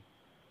kasi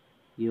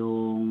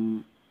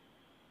yung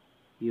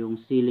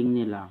ceiling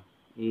nila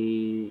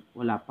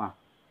wala pa,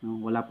 no?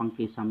 Wala pang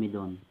kisame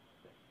doon.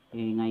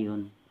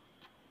 Ngayon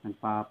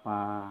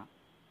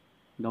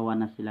nagpapagawa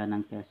na sila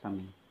ng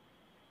kisame.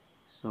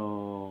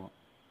 So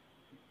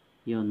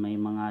yun, may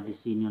mga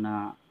disenyo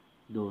na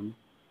doon,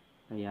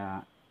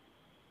 kaya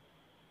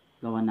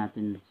gawa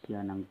natin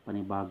siya ng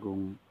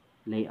panibagong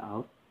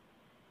layout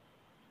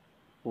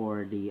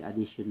for the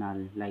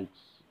additional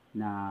lights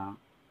na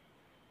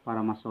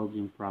para ma-solve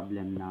yung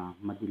problem na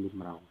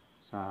madilim raw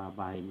sa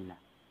bahay nila.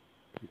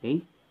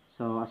 Okay,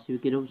 so as you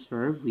can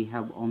observe, we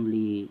have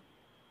only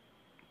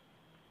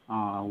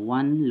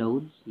one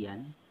loads.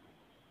 Yan,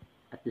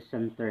 at the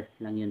center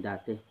lang yun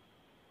dati.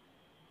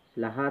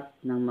 Lahat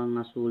ng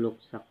mga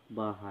sulok sa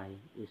bahay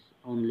is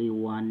only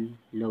one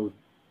load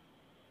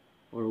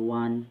or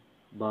one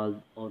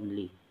bulb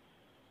only.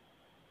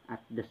 at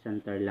the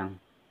center lang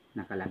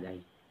nakalagay.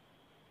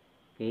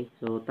 Okay,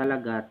 so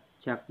talaga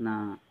check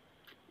na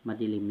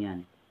madilim yan.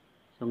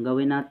 So ang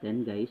gawin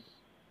natin guys,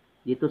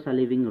 dito sa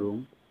living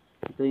room,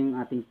 ito yung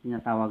ating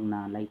tinatawag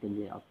na lighting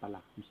layout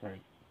pala. I'm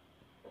sorry.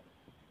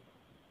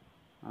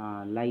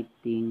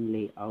 Lighting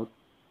layout.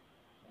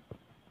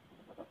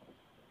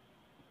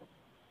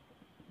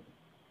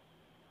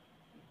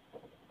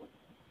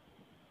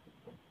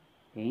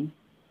 Okay,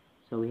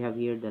 so we have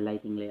here the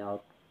lighting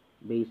layout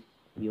based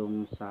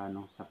yung sa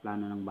sa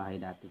plano ng bahay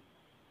dati.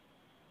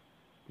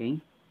 Okay,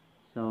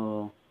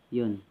 so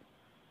yun,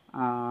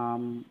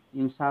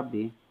 yung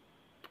sabi,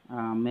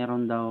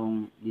 meron daw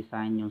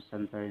design yung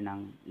center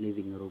ng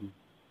living room.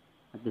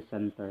 At the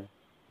center,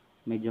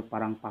 medyo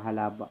parang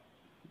pahalaba,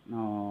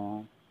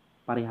 no,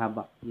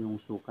 parihaba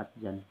yung sukat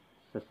dyan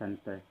sa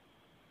center.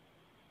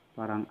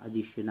 Parang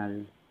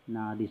additional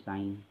na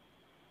design.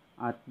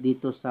 At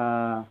dito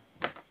sa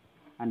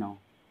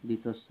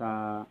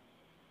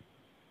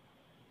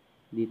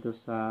dito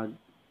sa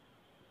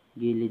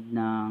gilid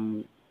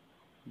ng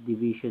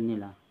division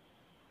nila,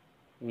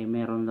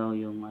 meron daw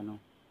yung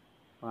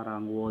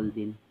parang wall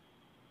din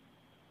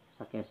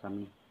sa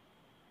kesame.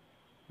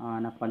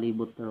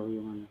 Napalibot daw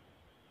yung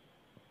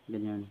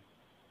ganyan.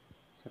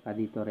 Saka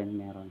dito rin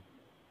meron.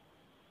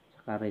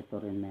 Saka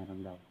rito rin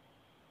meron daw.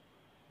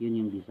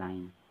 Yun yung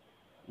design.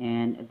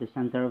 And at the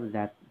center of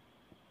that,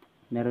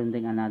 meron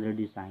ding another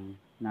design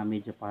na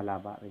medyo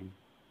palaba rin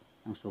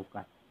ang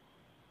sukat.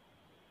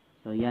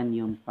 So yan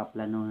yung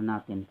paplano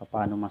natin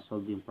paano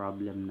ma-solve yung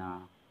problem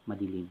na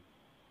madilim.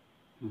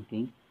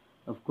 Okay?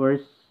 Of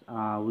course,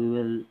 we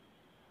will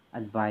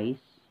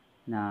advise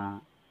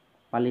na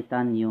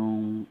palitan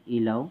yung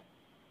ilaw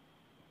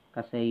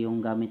kasi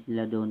yung gamit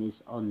nila doon is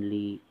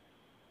only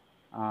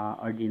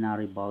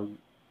ordinary bulb.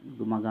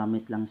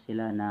 Gumagamit lang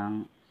sila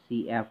ng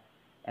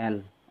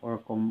CFL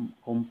or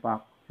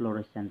compact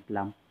fluorescent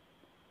lamp.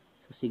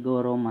 So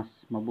siguro mas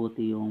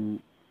mabuti yung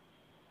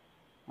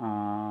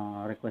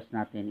request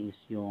natin is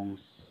yung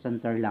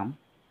center lamp,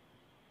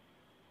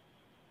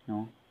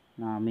 no,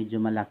 na medyo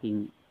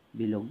malaking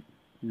bilog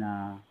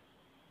na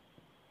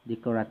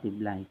decorative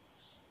lights.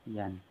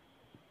 Yan.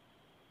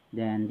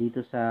 Then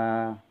dito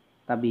sa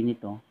tabi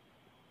nito,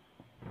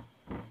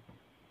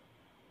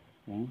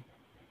 okay,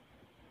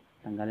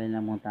 tanggalin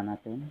lang muna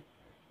natin.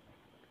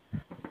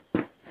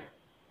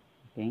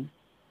 Okay,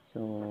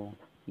 so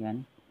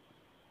yan,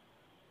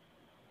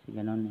 kasi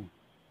ganon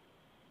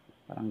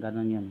parang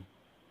ganon yun.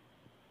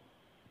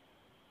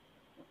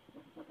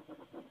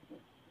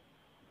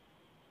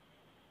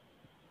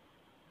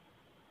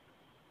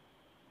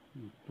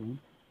 Okay,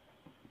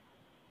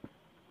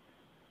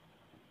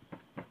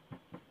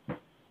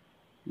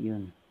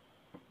 yun.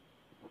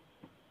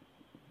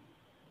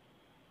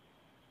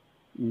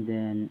 And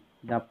then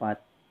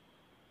dapat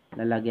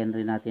lalagyan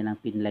rin natin ng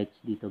pin lights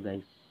dito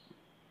guys.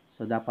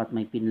 So dapat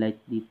may pin light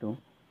dito,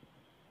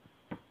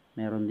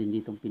 meron din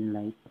ditong pin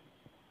light.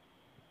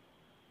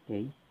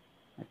 Okay,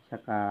 at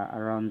saka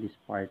around this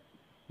part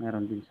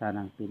meron din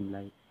sanang pin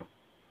light.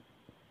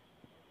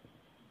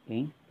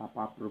 Okay,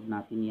 papa-approve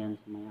natin yan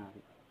sa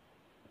may-ari.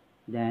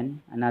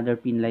 Then another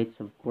pin lights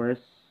of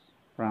course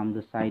from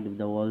the side of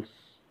the walls,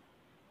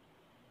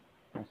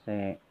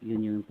 kasi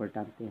yun yung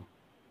importante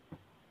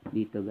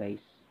dito guys.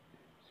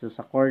 So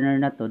sa corner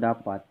na to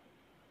dapat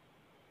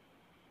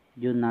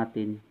yun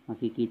natin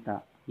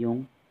makikita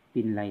yung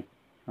pin light.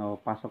 So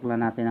pasok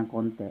lang natin ng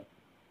konti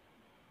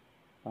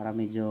para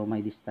medyo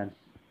may distance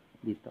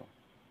dito.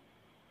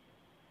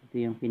 Ito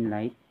yung pin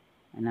light,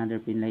 another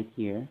pin light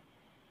here,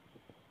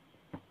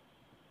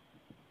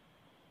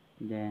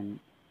 then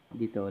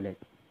dito ulit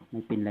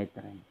may pin light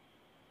rin,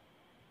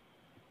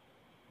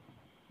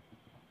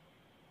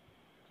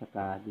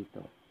 saka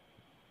dito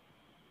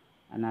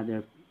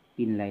another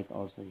pin light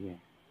also here.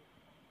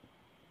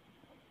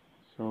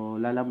 So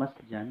lalabas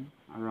dyan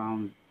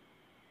around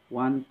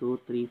 1,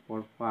 2, 3,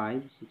 4,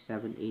 5, 6,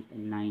 7, 8,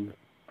 and 9.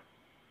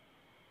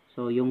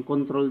 So yung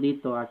control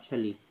dito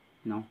actually,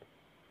 no,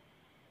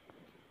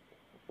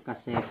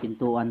 kasi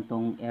pintuan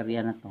tong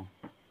area na to,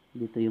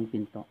 dito yung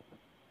pinto.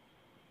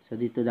 So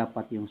dito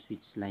dapat yung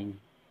switch line,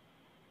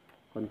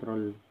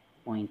 control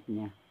point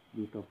niya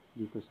dito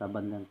sa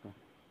bandang to.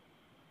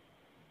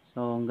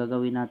 So ang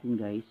gagawin natin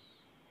guys,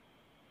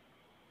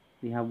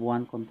 we have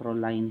one control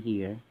line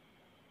here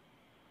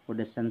for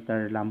the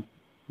center lamp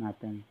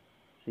natin.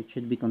 So it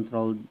should be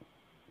controlled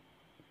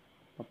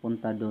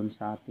papunta doon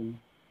sa ating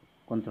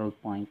control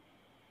point.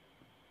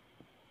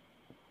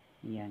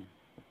 Yan.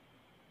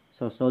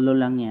 So solo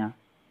lang niya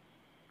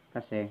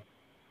kasi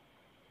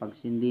pag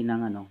sindi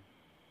ng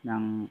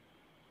ng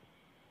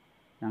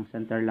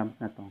center lamp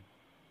na to,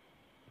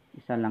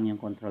 isa lang yung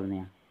control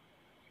niya.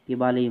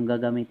 Ibali yung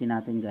gagamitin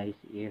natin guys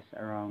is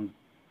around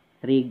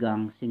 3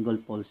 gang single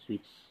pole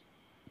switch.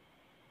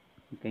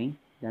 Okay,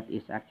 that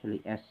is actually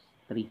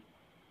S3,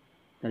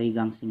 3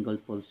 gang single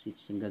pole switch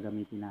yung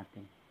gagamitin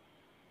natin.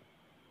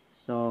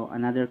 So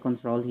another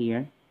control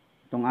here,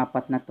 itong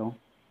apat na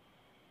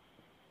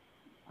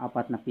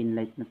pin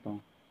light na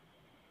to,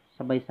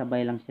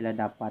 sabay-sabay lang sila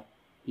dapat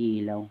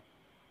iilaw.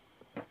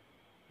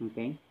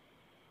 Okay?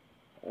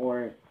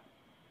 Or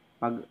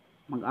pag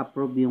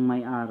mag-approve yung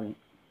may-ari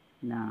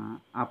na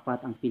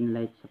 4 ang pin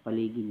light sa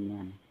paligid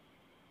niyan,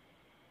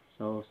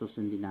 so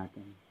susundin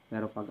natin.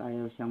 Pero pag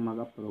ayaw siyang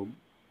mag-approve,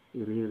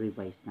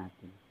 i-revise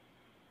natin.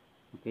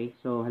 Okay?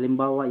 So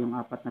halimbawa yung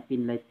 4 na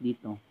pin light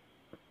dito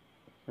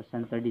sa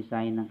center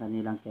design ng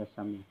kanilang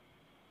Kesame,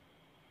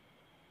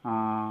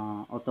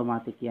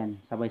 automatic yan,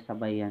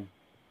 sabay-sabay yan.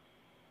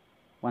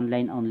 One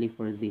line only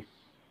for this.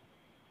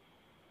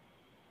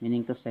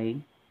 Meaning to say,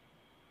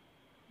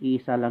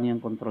 iisa lang yung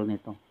control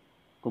nito.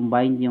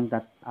 Combine yung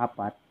 4,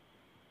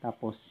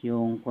 tapos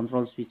yung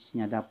control switch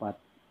niya dapat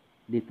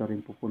dito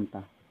rin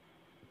pupunta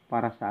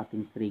para sa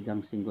ating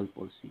 3-gang single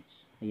pole switch.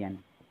 Ayan.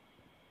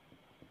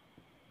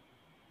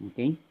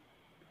 Okay?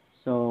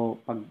 So,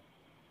 pag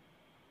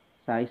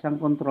sa isang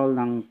control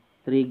ng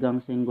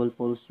 3-gang single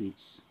pole switch,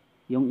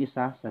 yung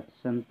isa sa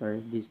center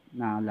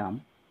na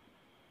lamp,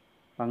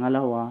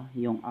 pangalawa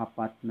yung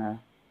 4 na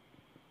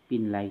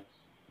pin lights.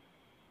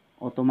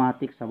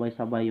 Automatic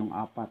sabay-sabay yung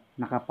 4,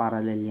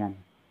 nakaparallel yan.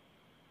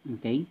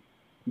 Okay?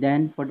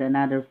 Then for the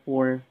another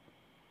 4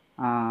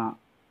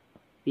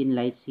 pin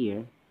lights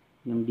here,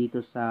 yung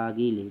dito sa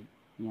gilid,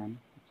 yan,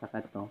 at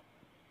saka ito,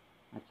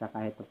 at saka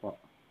ito po.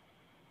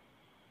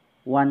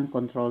 One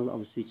control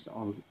of switch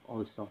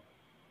also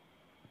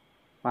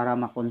para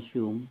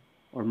ma-consume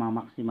or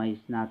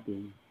ma-maximize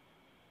natin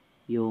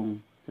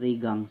yung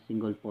 3-gang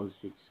single pole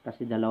switch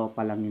kasi dalawa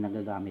pa lang yung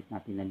nagagamit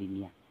natin na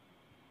linya.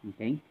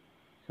 Okay?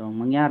 So,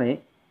 mangyari,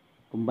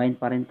 combine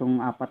pa rin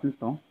tong 4 na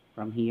to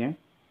from here.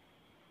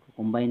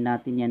 Combine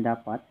natin yan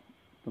dapat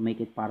to make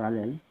it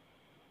parallel.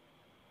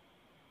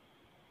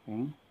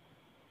 Okay?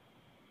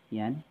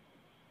 Yan.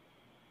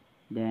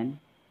 Then,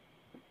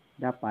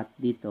 dapat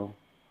dito,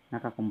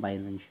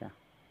 nakakombine rin siya.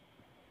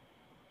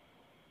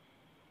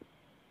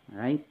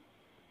 Alright?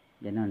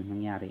 Ganon,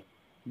 nangyari.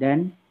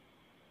 Then,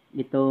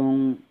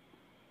 itong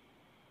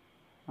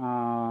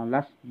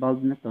last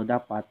bulb na to,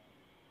 dapat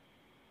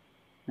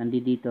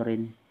nandito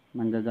rin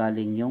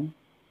manggagaling yung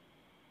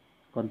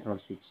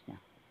control switch niya.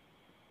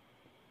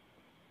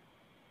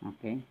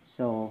 Okay?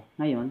 So,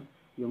 ngayon,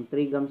 yung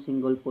 3-gang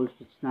single pole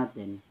switch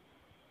natin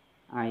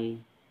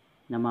ay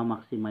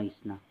namamaximize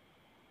na.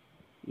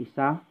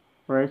 Isa,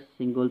 first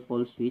single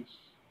pole switch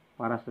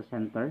para sa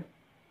center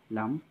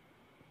lamp.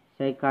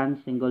 Second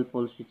single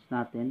pole switch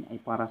natin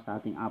ay para sa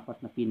ating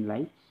 4 na pin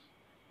lights.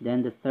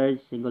 Then the third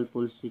single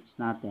pole switch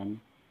natin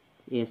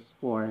is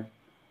for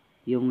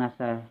yung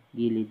nasa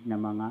gilid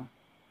na mga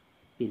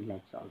pin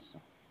lights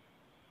also.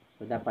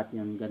 So dapat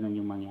yun, ganun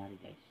yung mangyari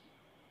guys.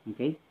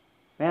 Okay?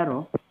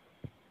 Pero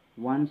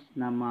once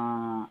na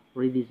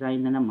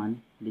ma-redesign na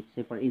naman, let's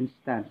say for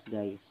instance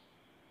guys,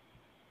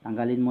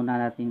 tanggalin muna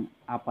natin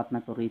 4 na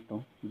to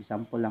rito.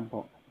 Example lang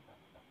po.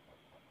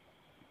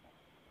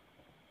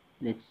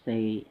 Let's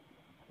say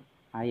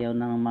ayaw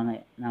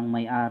ng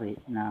may-ari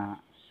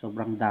na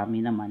sobrang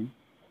dami naman.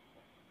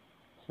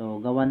 So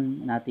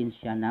gawan natin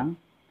siya ng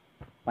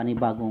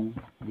panibagong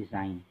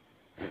design.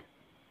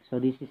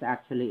 So this is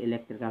actually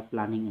electrical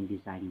planning and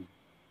design.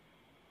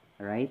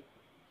 Alright?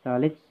 So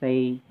let's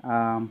say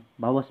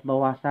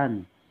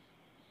bawas-bawasan.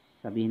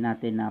 Sabihin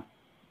natin na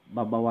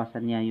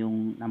babawasan niya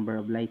yung number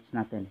of lights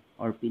natin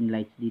or pin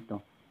lights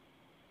dito.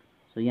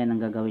 So yan ang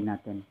gagawin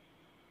natin.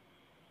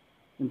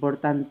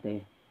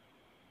 Importante,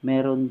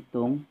 meron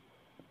tong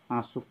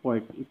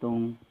support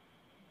itong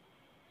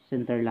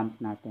center lamp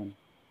natin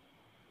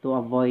to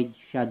avoid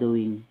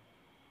shadowing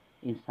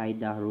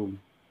inside the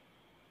room.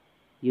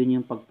 Yun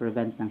yung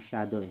pag-prevent ng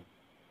shadow eh.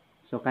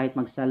 So kahit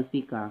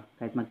mag-selfie ka,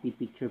 kahit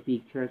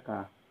magpi-picture-picture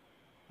ka,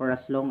 for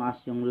as long as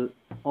yung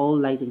all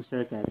lighting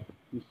circuit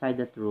inside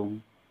that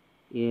room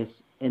is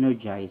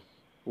energized,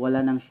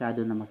 wala nang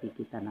shadow na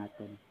makikita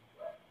natin.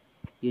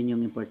 Yun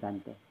yung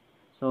importante.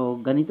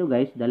 So ganito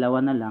guys,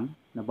 dalawa na lang,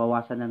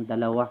 nabawasan ng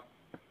dalawa.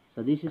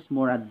 So this is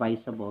more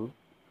advisable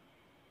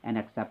and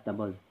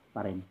acceptable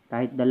pa rin.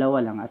 Kahit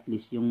dalawa lang, at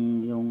least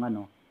yung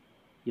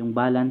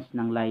balance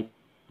ng light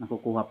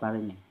nakukuha pa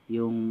rin eh.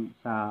 Yung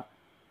sa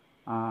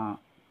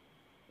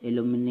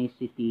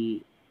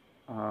luminosity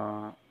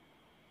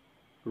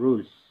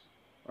rules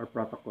or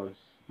protocols,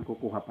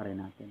 nakukuha pa rin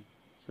natin.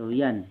 So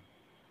yan,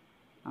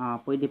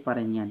 pwede pa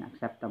rin yan,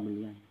 acceptable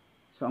yan.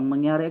 So ang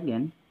mangyari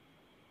again,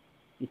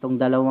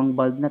 itong dalawang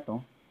bulb na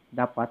to,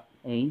 dapat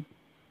ay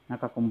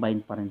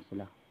nakakombine pa rin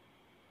sila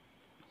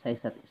sa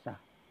isa't isa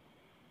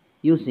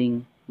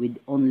using with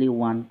only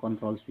one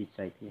control switch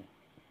right here.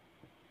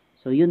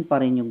 So yun pa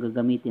rin yung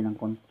gagamitin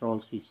ng control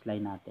switch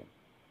line natin.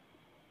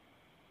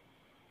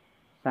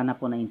 Sana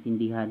po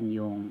naintindihan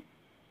yung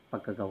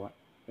pagkagawa.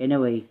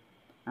 Anyway,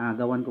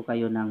 gawan ko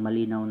kayo ng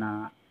malinaw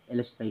na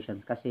illustration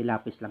kasi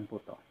lapis lang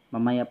po to.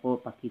 Mamaya po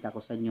pakita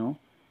ko sa inyo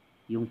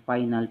yung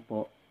final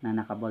po na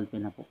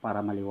nakaballpen na po para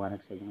maliwanag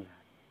sa inyong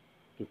lahat.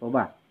 Okay po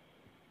ba?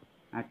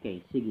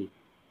 Okay, sige.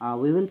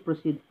 We will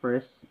proceed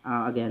first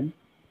again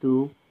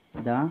to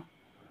the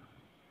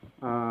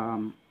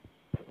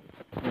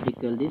what do you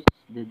call this?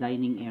 The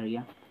dining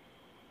area.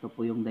 Ito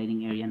po yung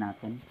dining area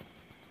natin.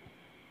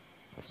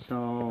 So,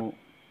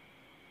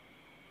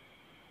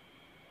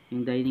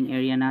 yung dining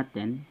area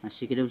natin, as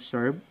you can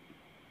observe,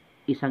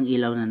 isang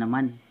ilaw na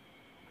naman.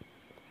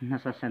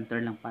 Nasa center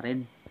lang pa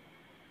rin.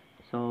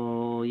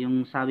 So,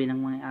 yung sabi ng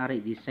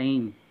may-ari, the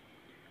same.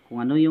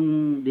 Kung ano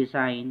yung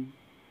design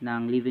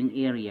ng living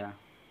area,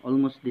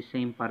 almost the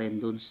same pa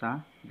rin dun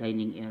sa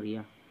dining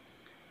area.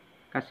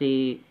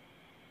 Kasi,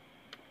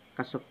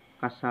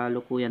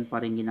 kasalukuyan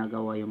pa rin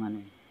ginagawa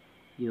yung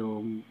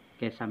yung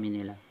kesame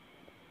nila.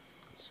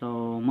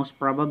 So, most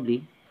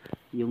probably,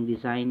 yung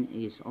design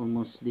is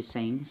almost the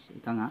same.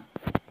 Ika nga.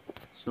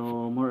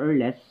 So, more or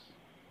less,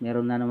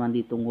 meron na naman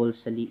ditong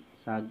walls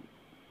sa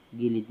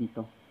gilid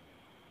nito.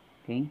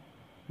 Okay?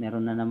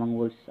 Meron na namang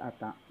walls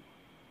ata.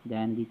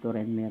 Then, dito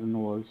rin meron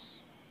walls.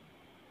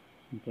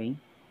 Okay?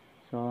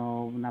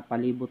 So,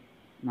 napalibot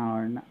na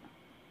or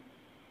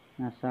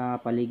nasa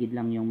paligid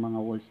lang yung mga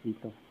walls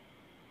dito.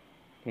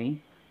 Okay?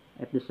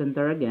 At the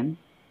center again,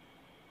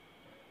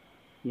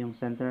 yung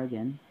center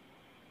again,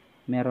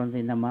 meron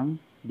rin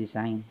namang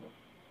design.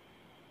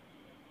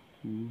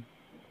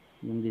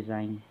 Yung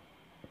design.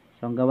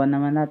 So, ang gawa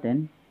naman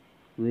natin,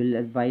 we'll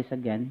advise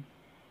again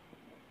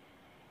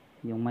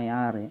yung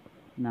may-ari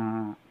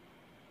na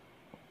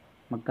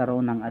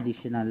magkaroon ng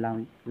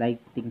additional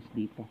lightings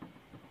dito.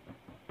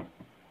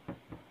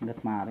 Hanggat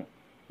maaari.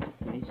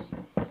 Okay.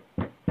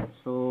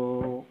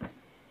 So,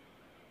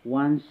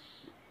 once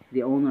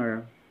the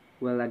owner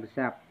will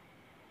accept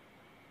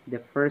the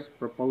first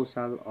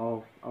proposal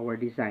of our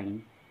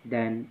design,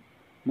 then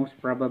most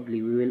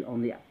probably we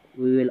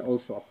will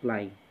also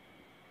apply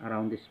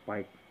around this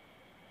part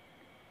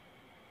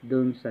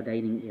dun sa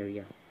dining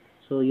area.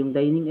 So, yung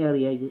dining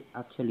area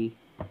actually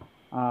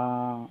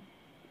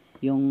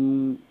yung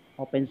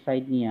open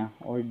side niya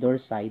or door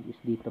side is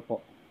dito po.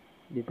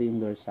 Dito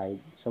yung door side.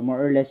 So, more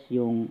or less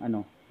yung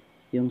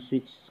yung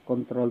switch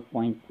control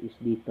point is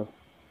dito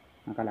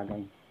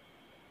nakalagay.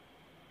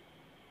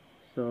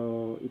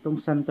 So,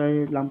 itong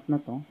center lamp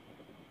na to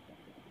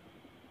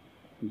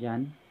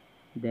dyan.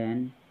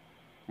 Then,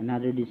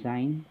 another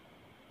design.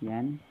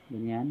 Yan.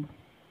 Ganyan.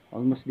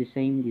 Almost the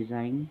same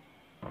design.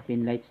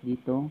 Pin lights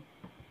dito.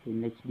 Pin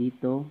lights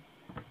dito.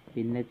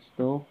 Pin lights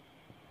to.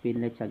 Pin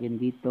lights again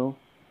dito.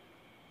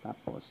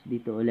 Tapos,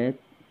 dito ulit.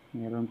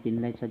 Mayroong pin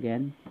lights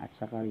again. At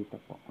saka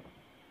rito po.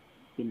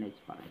 Pin lights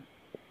pa rin.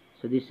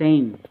 So, the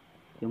same.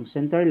 Yung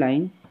center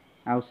line,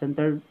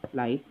 center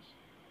lights,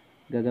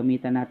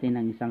 gagamitan natin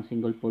ng isang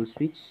single pole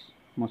switch.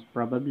 Most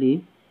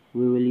probably,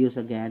 we will use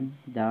again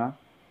the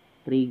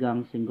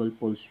 3-gang single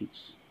pole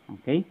switch.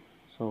 Okay?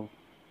 So,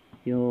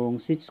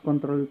 yung switch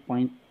control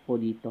point po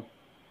dito.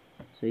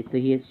 So, ito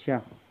here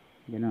siya.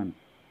 Ganon.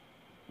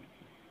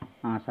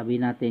 Sabi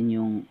natin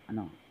yung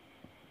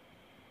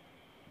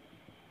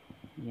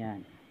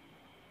yan.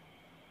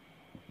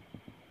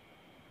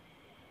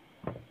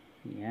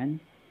 Yan.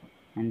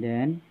 And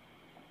then,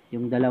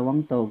 yung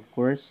dalawang to, of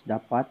course,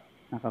 dapat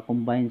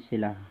nakakombine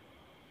sila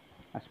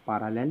as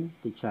parallel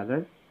to each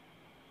other.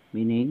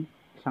 Meaning,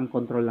 isang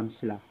control lang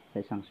sila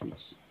sa isang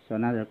switch. So,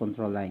 another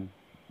control line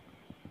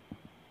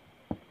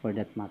for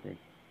that matter.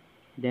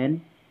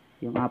 Then,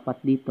 yung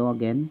apat dito,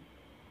 again,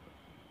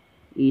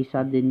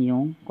 isa din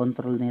yung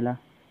control nila.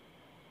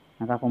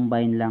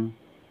 Nakakombine lang.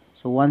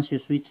 So, once you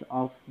switch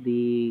off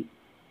the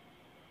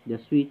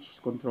switch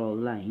control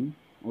line,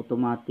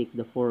 automatic,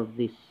 the 4 of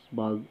this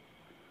bulb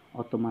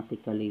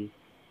automatically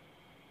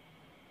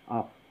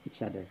off each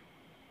other.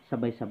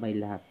 Sabay-sabay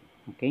lahat.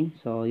 Okay?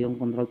 So, yung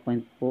control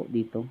point po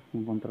dito,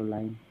 yung control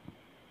line.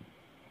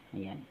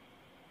 Ayan.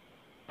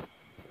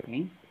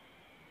 Okay?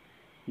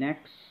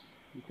 Next,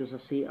 dito sa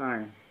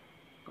CR,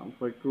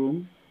 comfort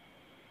room.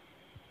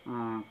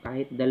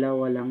 Kahit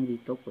dalawa lang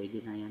dito,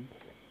 pwede na yan.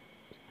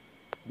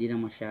 Hindi na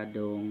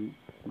masyadong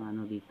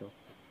dito.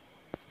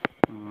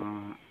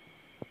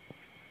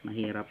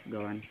 Mahirap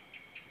gawan.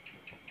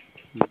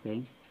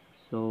 Okay?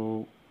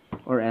 So,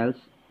 or else,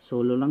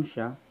 solo lang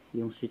siya.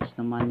 Yung switch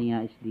naman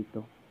niya is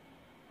dito.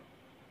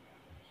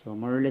 So,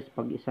 more or less,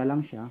 pag isa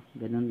lang siya,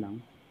 ganun lang.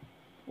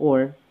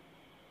 Or,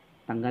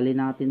 tanggalin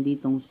natin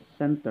ditong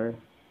center,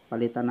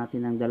 palitan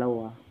natin ng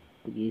dalawa,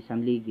 isang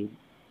ligid.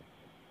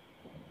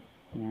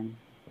 Yan.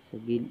 Sa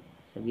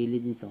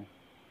gilid nito.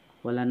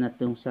 Wala na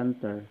itong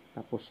center,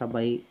 tapos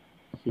sabay,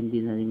 sindi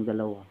na yung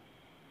dalawa.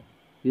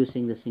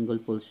 Using the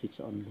single pole switch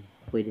only.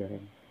 Pwede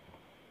rin.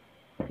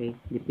 Okay?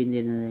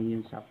 Depende na lang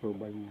yun sa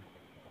approval niya.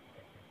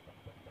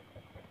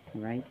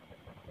 Alright?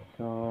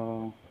 So,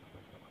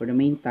 for the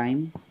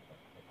meantime,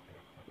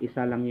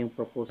 isa lang yung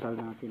proposal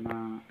natin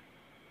na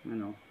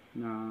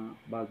na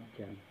bulb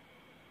dyan.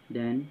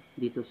 Then,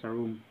 dito sa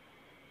room.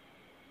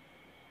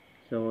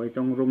 So,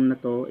 itong room na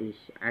to is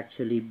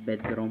actually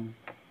bedroom.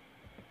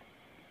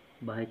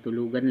 Bahay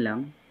tulugan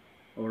lang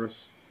or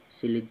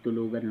silid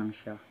tulugan lang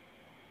siya.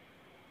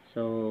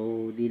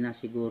 So, di na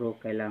siguro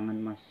kailangan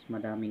mas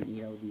madaming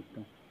ilaw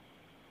dito.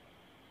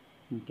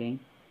 Okay?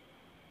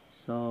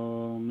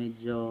 So,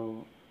 medyo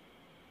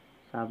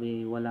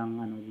sabi walang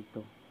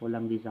dito,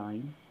 walang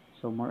design.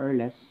 So, more or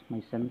less,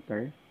 may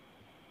center.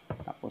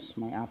 Tapos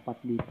may apat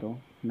dito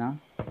na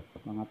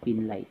mga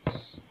pin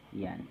lights.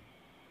 Yan.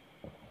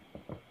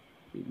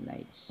 Pin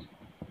lights.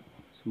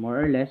 So more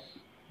or less,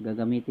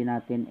 gagamitin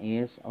natin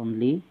is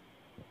only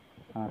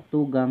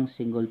 2-gang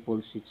single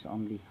pole switch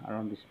only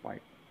around this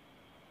part.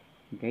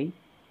 Okay?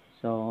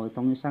 So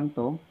itong isang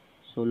to,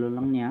 solo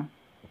lang niya.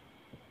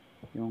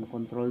 Yung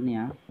control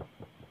niya.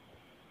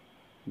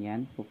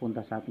 Yan,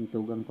 pupunta sa ating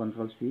 2-gang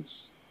control switch.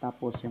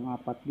 Tapos yung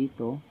apat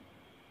dito,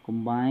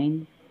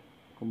 combine,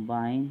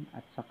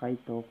 at saka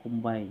ito,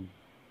 combine.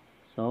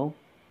 So,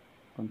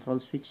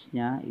 control switch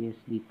niya is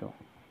dito.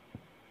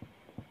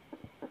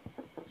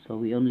 So,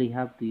 we only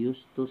have to use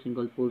 2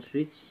 single pole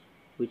switch,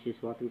 which is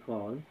what we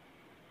call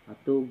a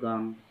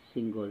 2-gang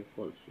single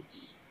pole switch.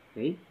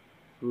 Okay?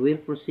 We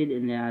will proceed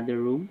in the other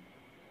room.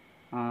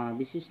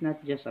 This is not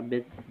just a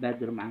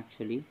bedroom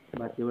actually,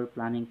 but we were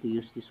planning to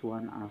use this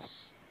one as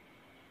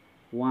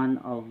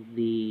one of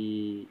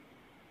the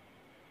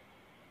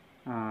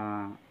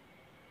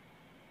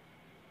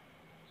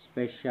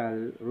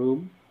special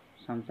room,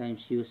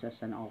 sometimes used as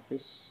an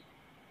office.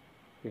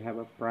 We have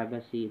a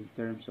privacy in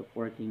terms of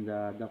working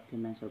the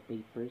documents or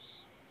papers.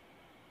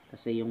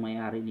 Kasi yung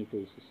may-ari nito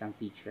is isang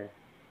teacher.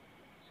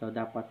 So,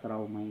 dapat raw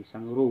may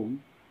isang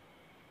room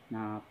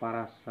na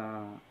para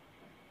sa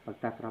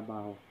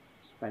pagtatrabaho.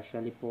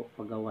 Especially po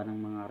paggawa ng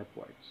mga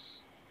reports.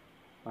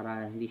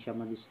 Para hindi siya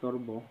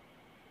madistorbo.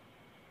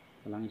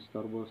 Walang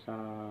istorbo sa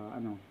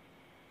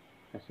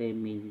kasi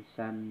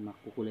minsan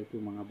makukulit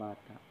yung mga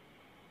bata.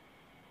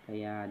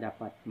 Kaya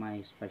dapat may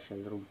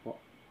special room po,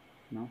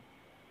 no?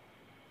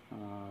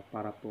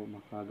 Para po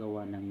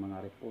makagawa ng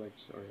mga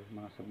reports or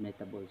mga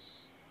submittables.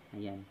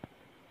 Ayan.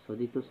 So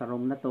dito sa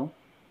room na to,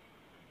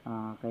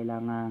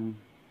 kailangan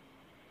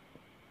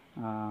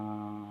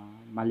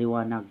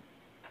maliwanag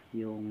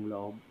yung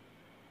loob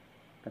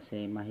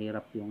kasi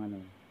mahirap yung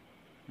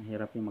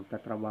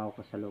magtatrabaho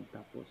ka sa loob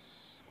tapos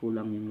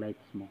kulang yung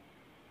lights mo.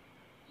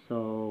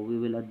 So we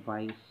will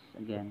advise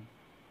again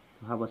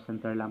to have a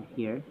center lamp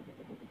here,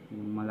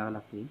 yung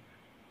malalaki.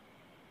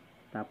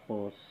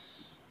 Tapos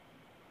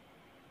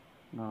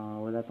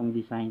wala tong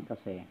design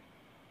kasi.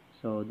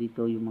 So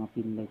dito yung mga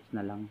pin lights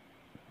na lang.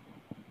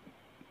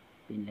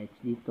 Pin lights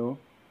dito,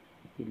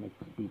 pin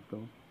lights dito,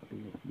 pin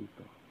lights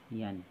dito.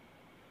 Yan.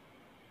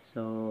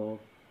 So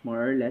more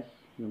or less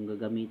yung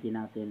gagamitin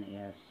natin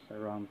is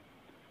around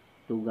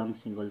 2-gang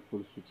single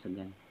pole switch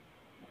again.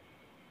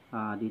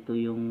 Dito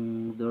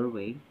yung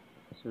doorway.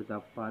 So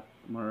dapat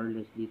more or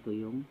less dito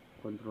yung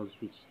control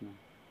switch na.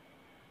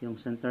 Yung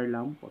center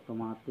lamp,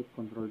 automatic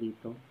control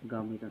dito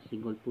gamit ang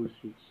single pole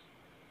switch.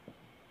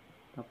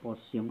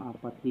 Tapos yung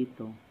apat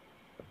dito,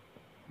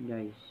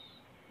 guys,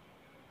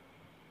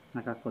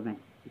 naka-connect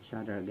each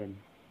other again.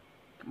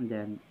 And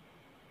then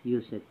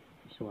use it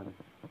this one.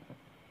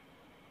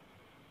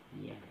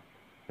 Yeah.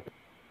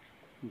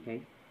 Okay.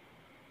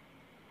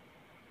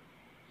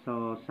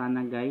 So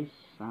sana guys,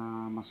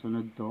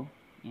 masunod to.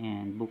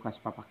 And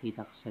bukas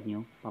papakita ko sa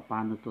inyo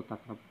paano to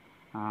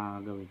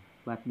gawin.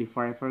 But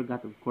before I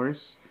forgot, of course,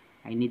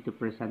 I need to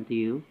present to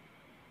you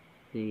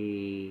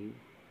the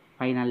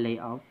final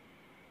layout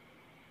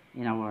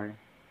in our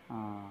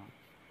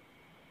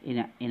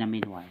in a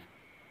meanwhile.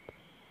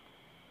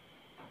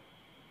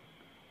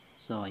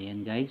 So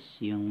ayan guys,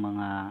 yung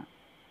mga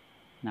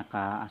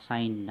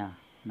naka-assign na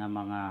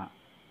mga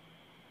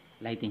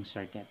lighting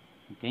circuit.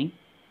 Okay?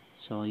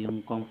 So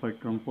yung comfort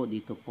room po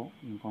dito po,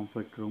 yung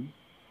comfort room.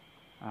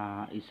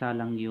 Isa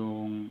lang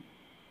yung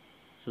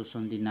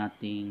susundin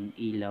nating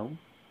ilaw,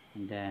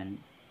 and then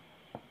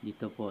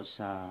dito po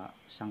sa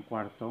isang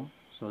kwarto.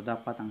 So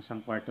dapat ang isang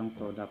kwartong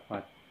to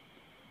dapat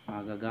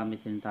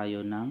gagamit din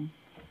tayo ng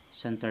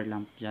center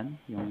lamp dyan,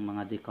 yung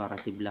mga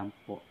decorative lamp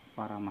po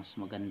para mas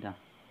maganda.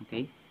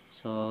 Okay,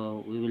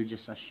 so we will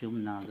just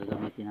assume na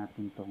gagamitin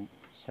natin tong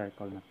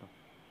circle na to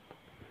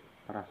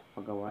para sa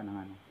paggawa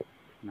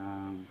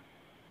ng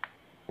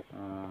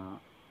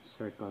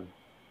circle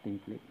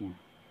template nya.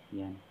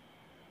 Yan.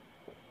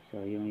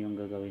 So yung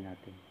gagawin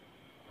natin.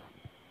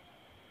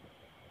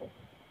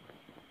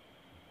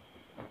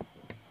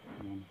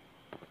 Yan.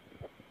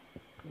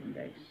 Yan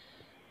guys.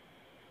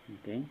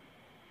 Okay.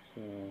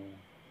 So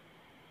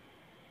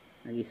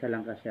nag-isa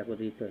lang kasi ako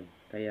dito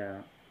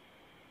kaya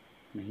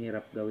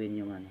mahirap gawin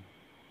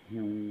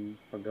yung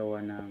paggawa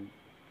ng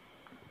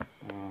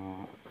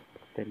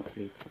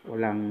template.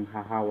 Walang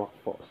hahawak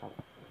po sa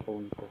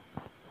phone ko.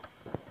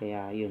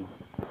 Kaya yun,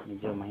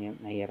 medyo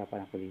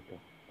nahihirapan ako dito.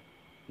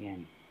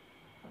 Yan.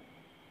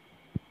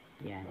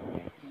 Yan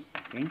guys.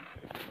 Okay.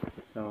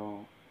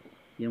 So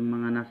yung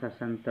mga nasa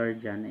center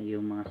dyan ay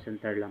yung mga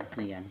center lamp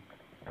na yan,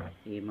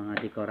 mga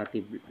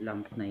decorative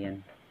lamp na yan,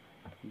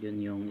 yun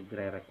yung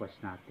i-request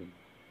natin.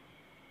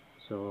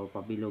 So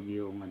pabilog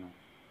yung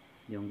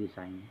yung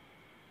design.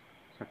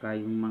 Saka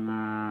yung mga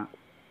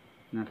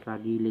nasa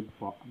gilid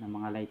po ng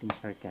mga lighting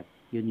circuit,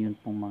 yun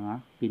pong mga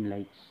pin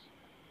lights.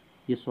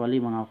 Usually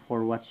mga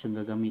 4 watts yung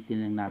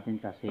gagamitin lang natin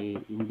kasi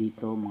yung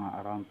dito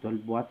mga around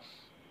 12 watts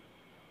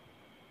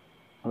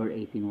or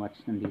 18 watts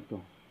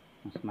nandito.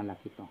 Mas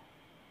malaki to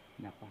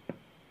dapat.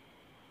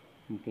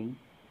 Okay?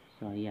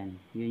 So, ayan.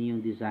 Yun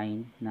yung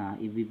design na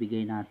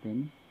ibibigay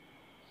natin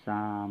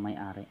sa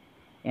may-ari.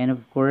 And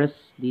of course,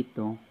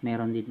 dito,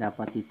 meron din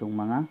dapat itong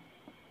mga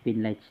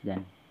pin lights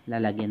din.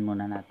 Lalagyan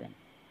muna natin.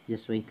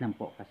 Just wait lang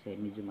po kasi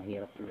medyo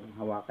mahirap yung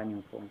hawakan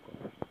yung phone ko.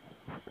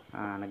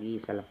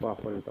 Nag-iisa lang po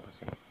ako dito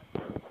kasi.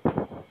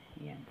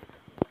 Ayan.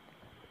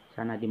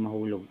 Sana di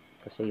mahulog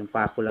kasi yung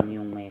pa ko lang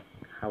yung may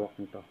hawak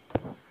nito.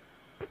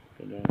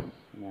 Okay guys.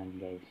 Ayan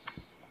guys.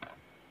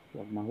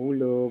 Huwag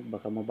mahulog.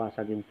 Baka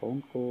mabasag yung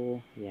phone ko.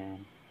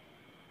 Ayan.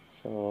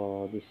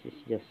 So, this is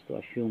just to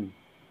assume.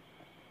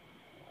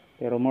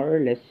 Pero more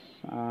or less,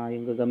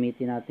 yung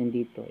gagamitin natin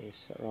dito is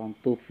around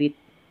 2 feet.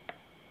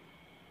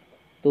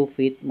 2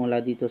 feet mula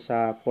dito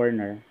sa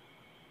corner.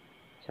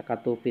 Saka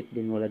 2 feet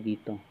din mula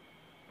dito.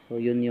 So,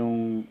 yun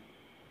yung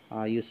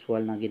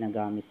usual na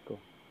ginagamit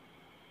ko.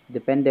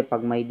 Depende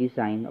pag may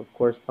design. Of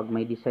course, pag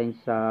may design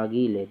sa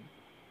gilid,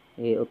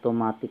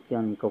 automatic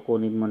yan.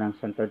 Kukunin mo ng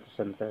center to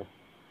center.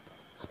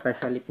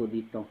 Especially po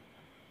dito.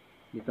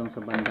 Dito sa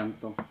bandang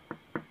to.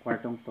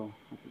 Kwartong to.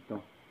 At ito.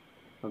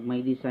 Pag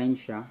may design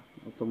siya,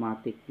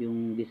 automatic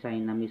yung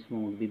design na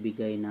mismo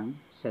magbibigay ng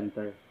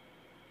center.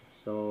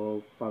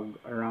 So, pag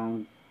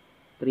around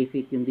 3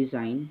 feet yung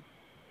design,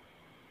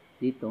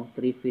 dito,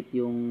 3 feet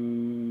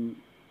yung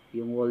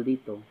wall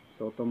dito.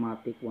 So,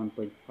 automatic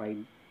 1.5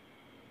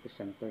 to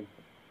center.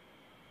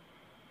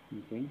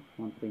 Okay?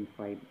 1.5,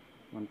 1.5,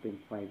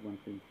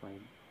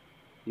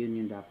 1.5. Yun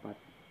yung dapat.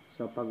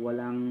 So, pag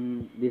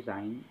walang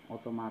design,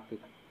 automatic.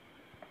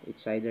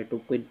 It's either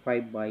 2.5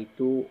 by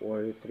 2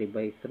 or 3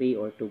 by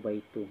 3 or 2 by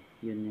 2.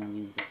 Yun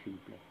yung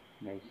simple,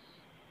 guys.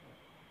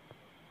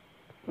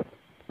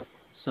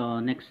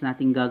 So, next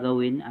natin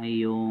gagawin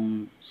ay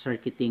yung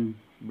circuiting,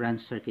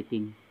 branch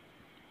circuiting.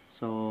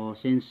 So,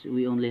 since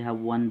we only have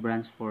one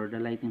branch for the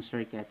lighting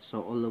circuit, so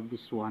all of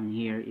this one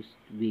here is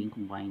being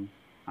combined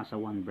as a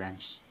one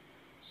branch.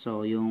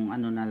 So, yung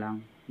ano na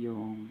lang,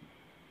 yung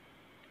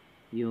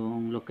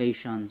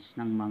locations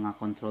ng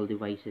mga control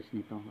devices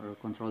nito or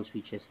control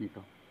switches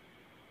nito.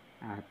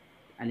 At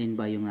alin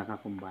ba yung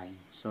nakakombine.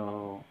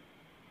 So,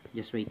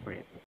 just wait for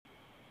it.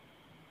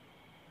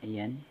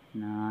 Ayan,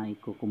 na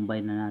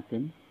i-combine na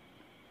natin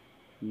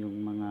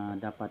yung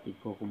mga dapat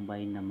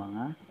i-combine na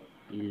mga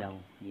ilaw.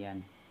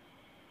 Ayan.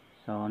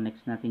 So,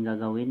 next natin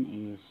gagawin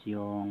is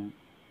yung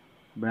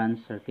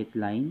branch circuit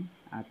line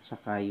at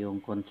saka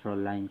yung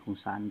control line kung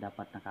saan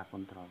dapat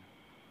nakakontrol.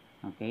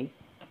 Okay?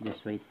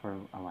 Just wait for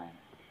a while.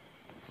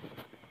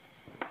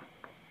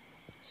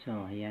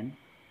 So, ayan.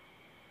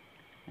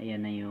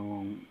 Ayan na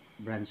yung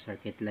branch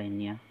circuit line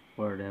niya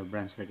for the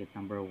branch circuit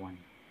number 1.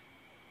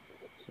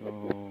 So,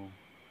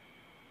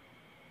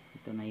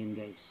 ito na yun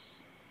guys.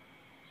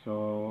 So,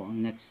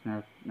 ang next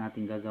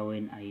natin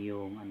gagawin ay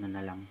yung ano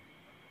na lang,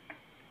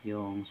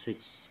 yung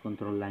switch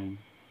control line.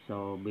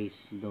 So,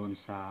 based doon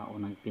sa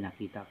unang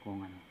pinakita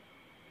kong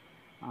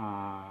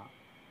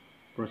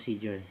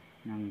procedure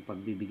ng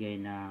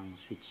pagbibigay ng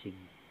switching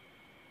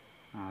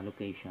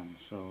location.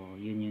 So,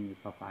 yun yung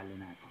ipapalo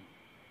natin.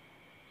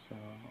 So,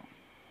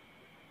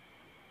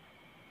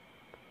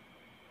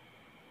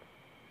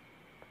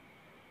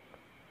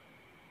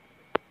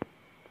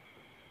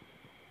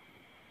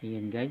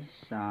 ayan guys,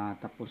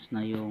 tapos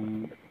na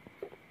yung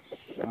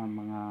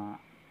mga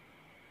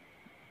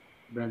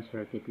branch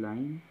circuit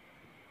line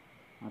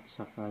at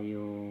saka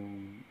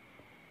yung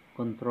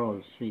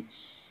control switch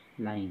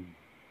line.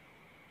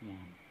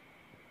 Ayan.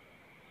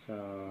 So,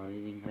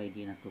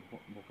 ready na to po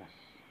bukas.